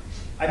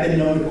 I've been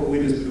known to put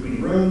windows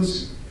between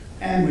rooms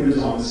and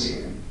windows on the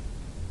ceiling.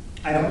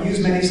 I don't use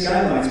many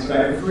skylines, but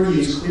I prefer to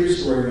use clear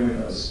story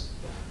windows,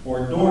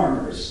 or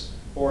dormers,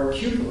 or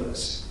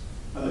cupolas.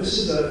 Now, this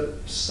is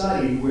a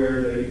study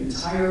where the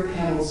entire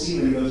paneled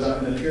ceiling goes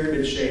up in a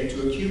pyramid shape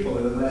to a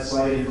cupola that lets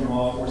light in from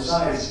all four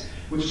sides,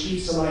 which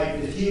keeps the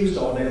light diffused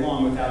all day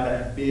long without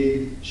that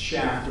big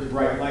shaft of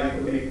bright light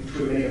which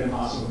would make it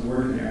impossible to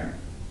work in there.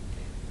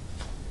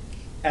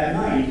 At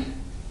night,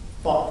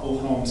 thoughtful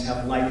homes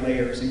have light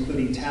layers,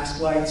 including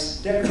task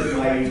lights, decorative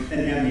light, and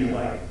ambient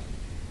light.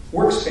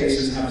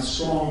 Workspaces have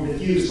strong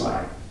diffused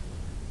light.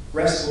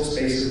 Restful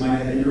spaces might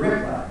have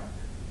indirect light.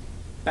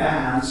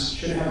 Baths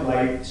should have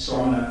light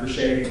strong enough for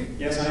shading.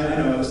 Yes, I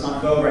know, let's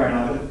not go right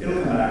now, but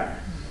it'll come back.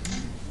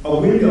 A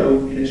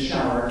window in a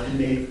shower can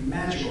make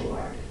magical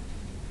light.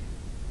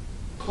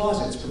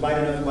 Closets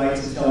provide enough light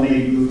to tell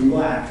navy blue from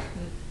black.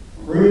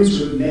 Rooms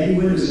with many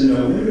windows and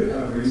no window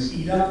coverings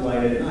eat up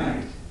light at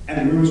night,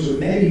 and rooms with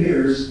many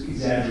mirrors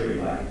exaggerate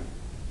light.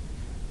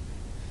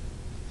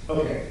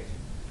 Okay,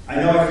 I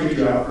know I freaked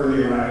you out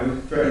earlier when I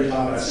tried to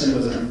talk about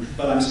symbolism,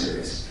 but I'm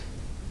serious.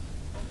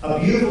 A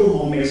beautiful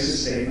home makes a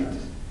statement.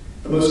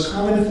 The most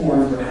common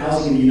form for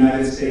housing in the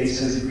United States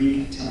has a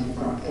Greek temple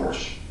front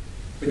porch.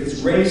 With its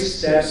raised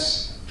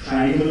steps,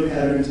 triangular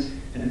pediment,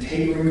 and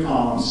tapering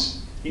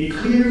columns, it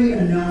clearly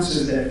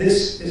announces that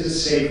this is a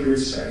sacred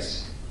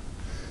space.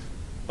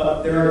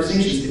 But there are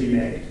distinctions to be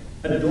made.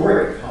 A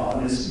Doric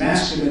column is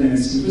masculine in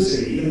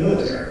simplicity, even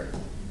military.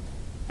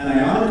 An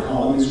Ionic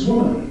column is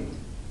womanly.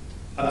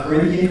 A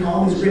Corinthian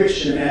column is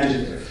rich and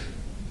imaginative.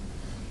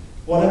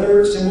 What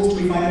other symbols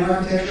do we find in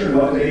architecture, and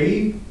what do they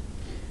mean?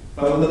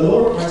 But when the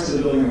lower parts of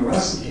the building are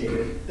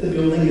rusticated, the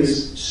building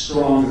is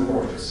strong and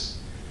gorgeous.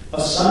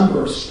 A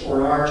sunburst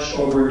or arch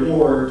over a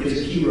door gives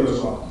a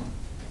hero's welcome.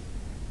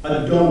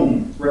 A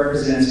dome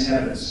represents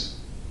heavens.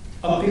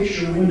 A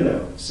picture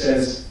window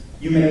says,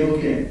 "You may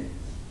look in."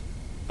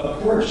 A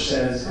porch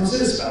says, "Come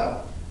sit a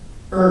spell."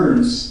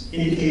 Urns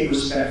indicate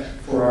respect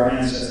for our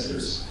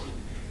ancestors.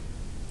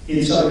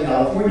 In Southern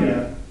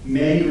California,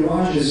 many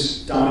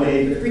garages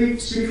dominating the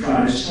street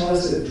frontage tell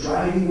us that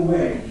driving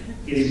away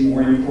is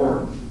more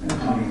important than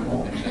coming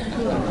home.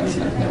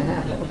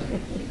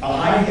 A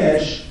high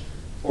hedge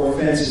or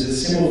fence is a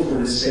symbol for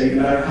this state,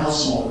 no matter how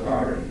small the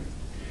property.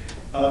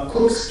 A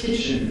cook's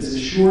kitchen is a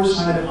sure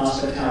sign of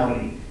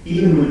hospitality,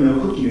 even when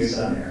no cooking is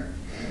done there.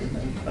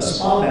 A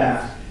spa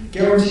bath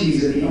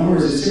guarantees that the owner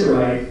is a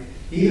Sybarite,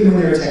 even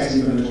when they're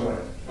texting from the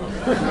toilet.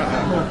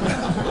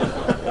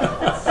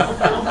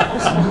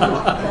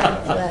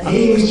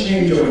 Names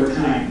change over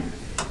time.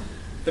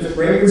 The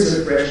fragrance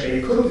of fresh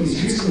baked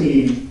cookies used to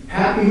mean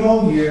happy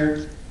home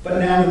here, but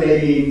now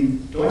they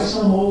mean, do I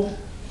smell mold?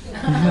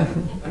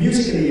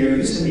 Music in the air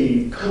used to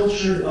mean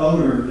cultured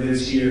owner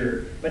lives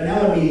here, but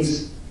now it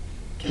means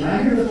Can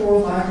I hear the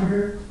 405 from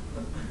here?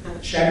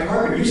 Shag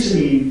carpet used to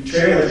mean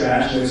trailer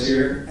trash was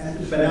here,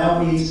 but now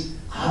it means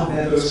I'll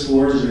bet those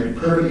floors are in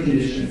perfect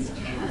condition.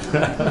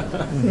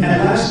 And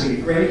lastly,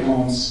 great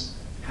homes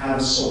have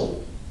a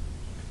soul.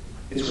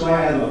 It's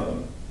why I love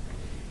them.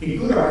 In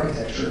good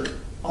architecture,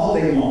 all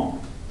day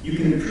long, you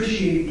can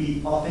appreciate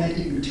the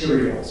authentic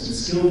materials and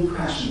skilled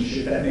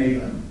craftsmanship that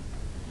made them.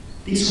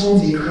 These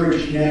homes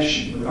encourage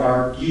connection with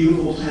our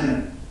beautiful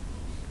planet,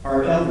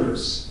 our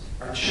elders,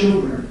 our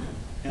children,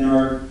 and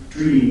our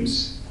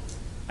dreams.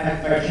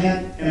 I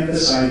can't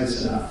emphasize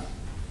this enough.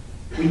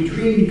 We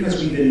dream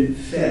because we've been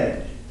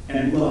fed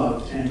and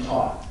loved and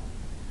taught.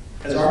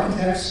 As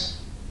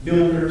architects,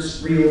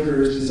 builders,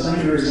 realtors,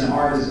 designers, and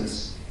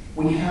artisans,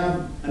 we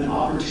have an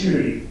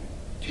opportunity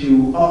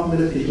to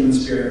uplift the human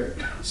spirit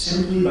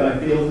simply by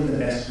building the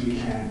best we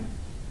can,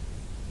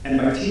 and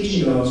by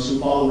teaching those who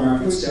follow in our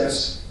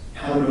footsteps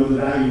how to know the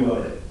value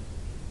of it.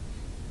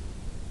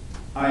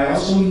 I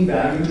also mean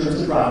value in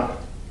terms of product.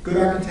 Good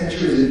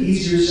architecture is an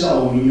easier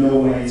sell when we know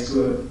why it's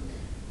good.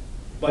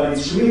 But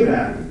its real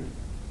value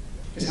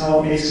is how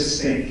it makes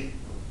us think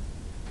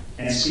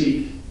and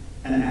speak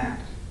and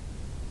act.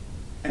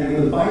 And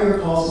when the buyer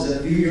calls us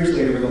a few years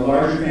later with a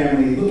larger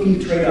family looking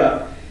to trade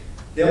up,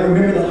 they'll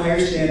remember the higher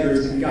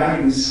standards and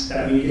guidance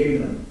that we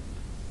gave them.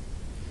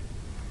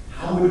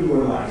 How would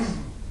your life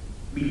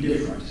be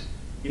different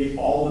if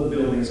all the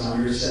buildings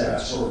on your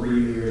steps were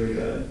really, really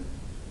good?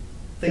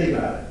 Think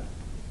about it.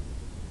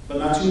 But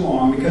not too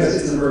long, because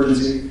it's an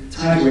emergency.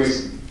 Time's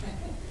wasting.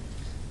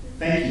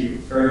 Thank you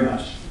very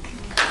much.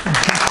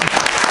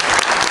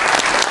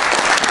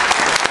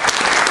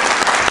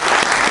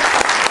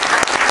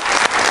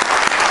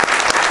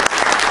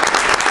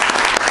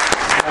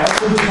 I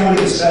also just want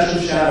to give a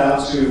special shout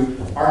out to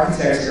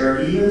architects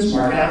Eric Evans,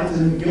 Mark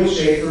Appleton, Gil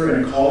Schaefer,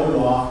 and Calder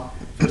Law,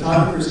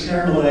 photographers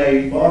Karen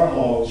Millay, Laura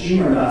Hall,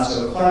 Gene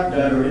Randazzo, Clark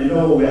Duggar, and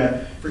Noah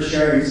Webb for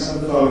sharing some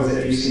of the photos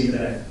that you've seen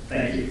today.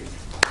 Thank you.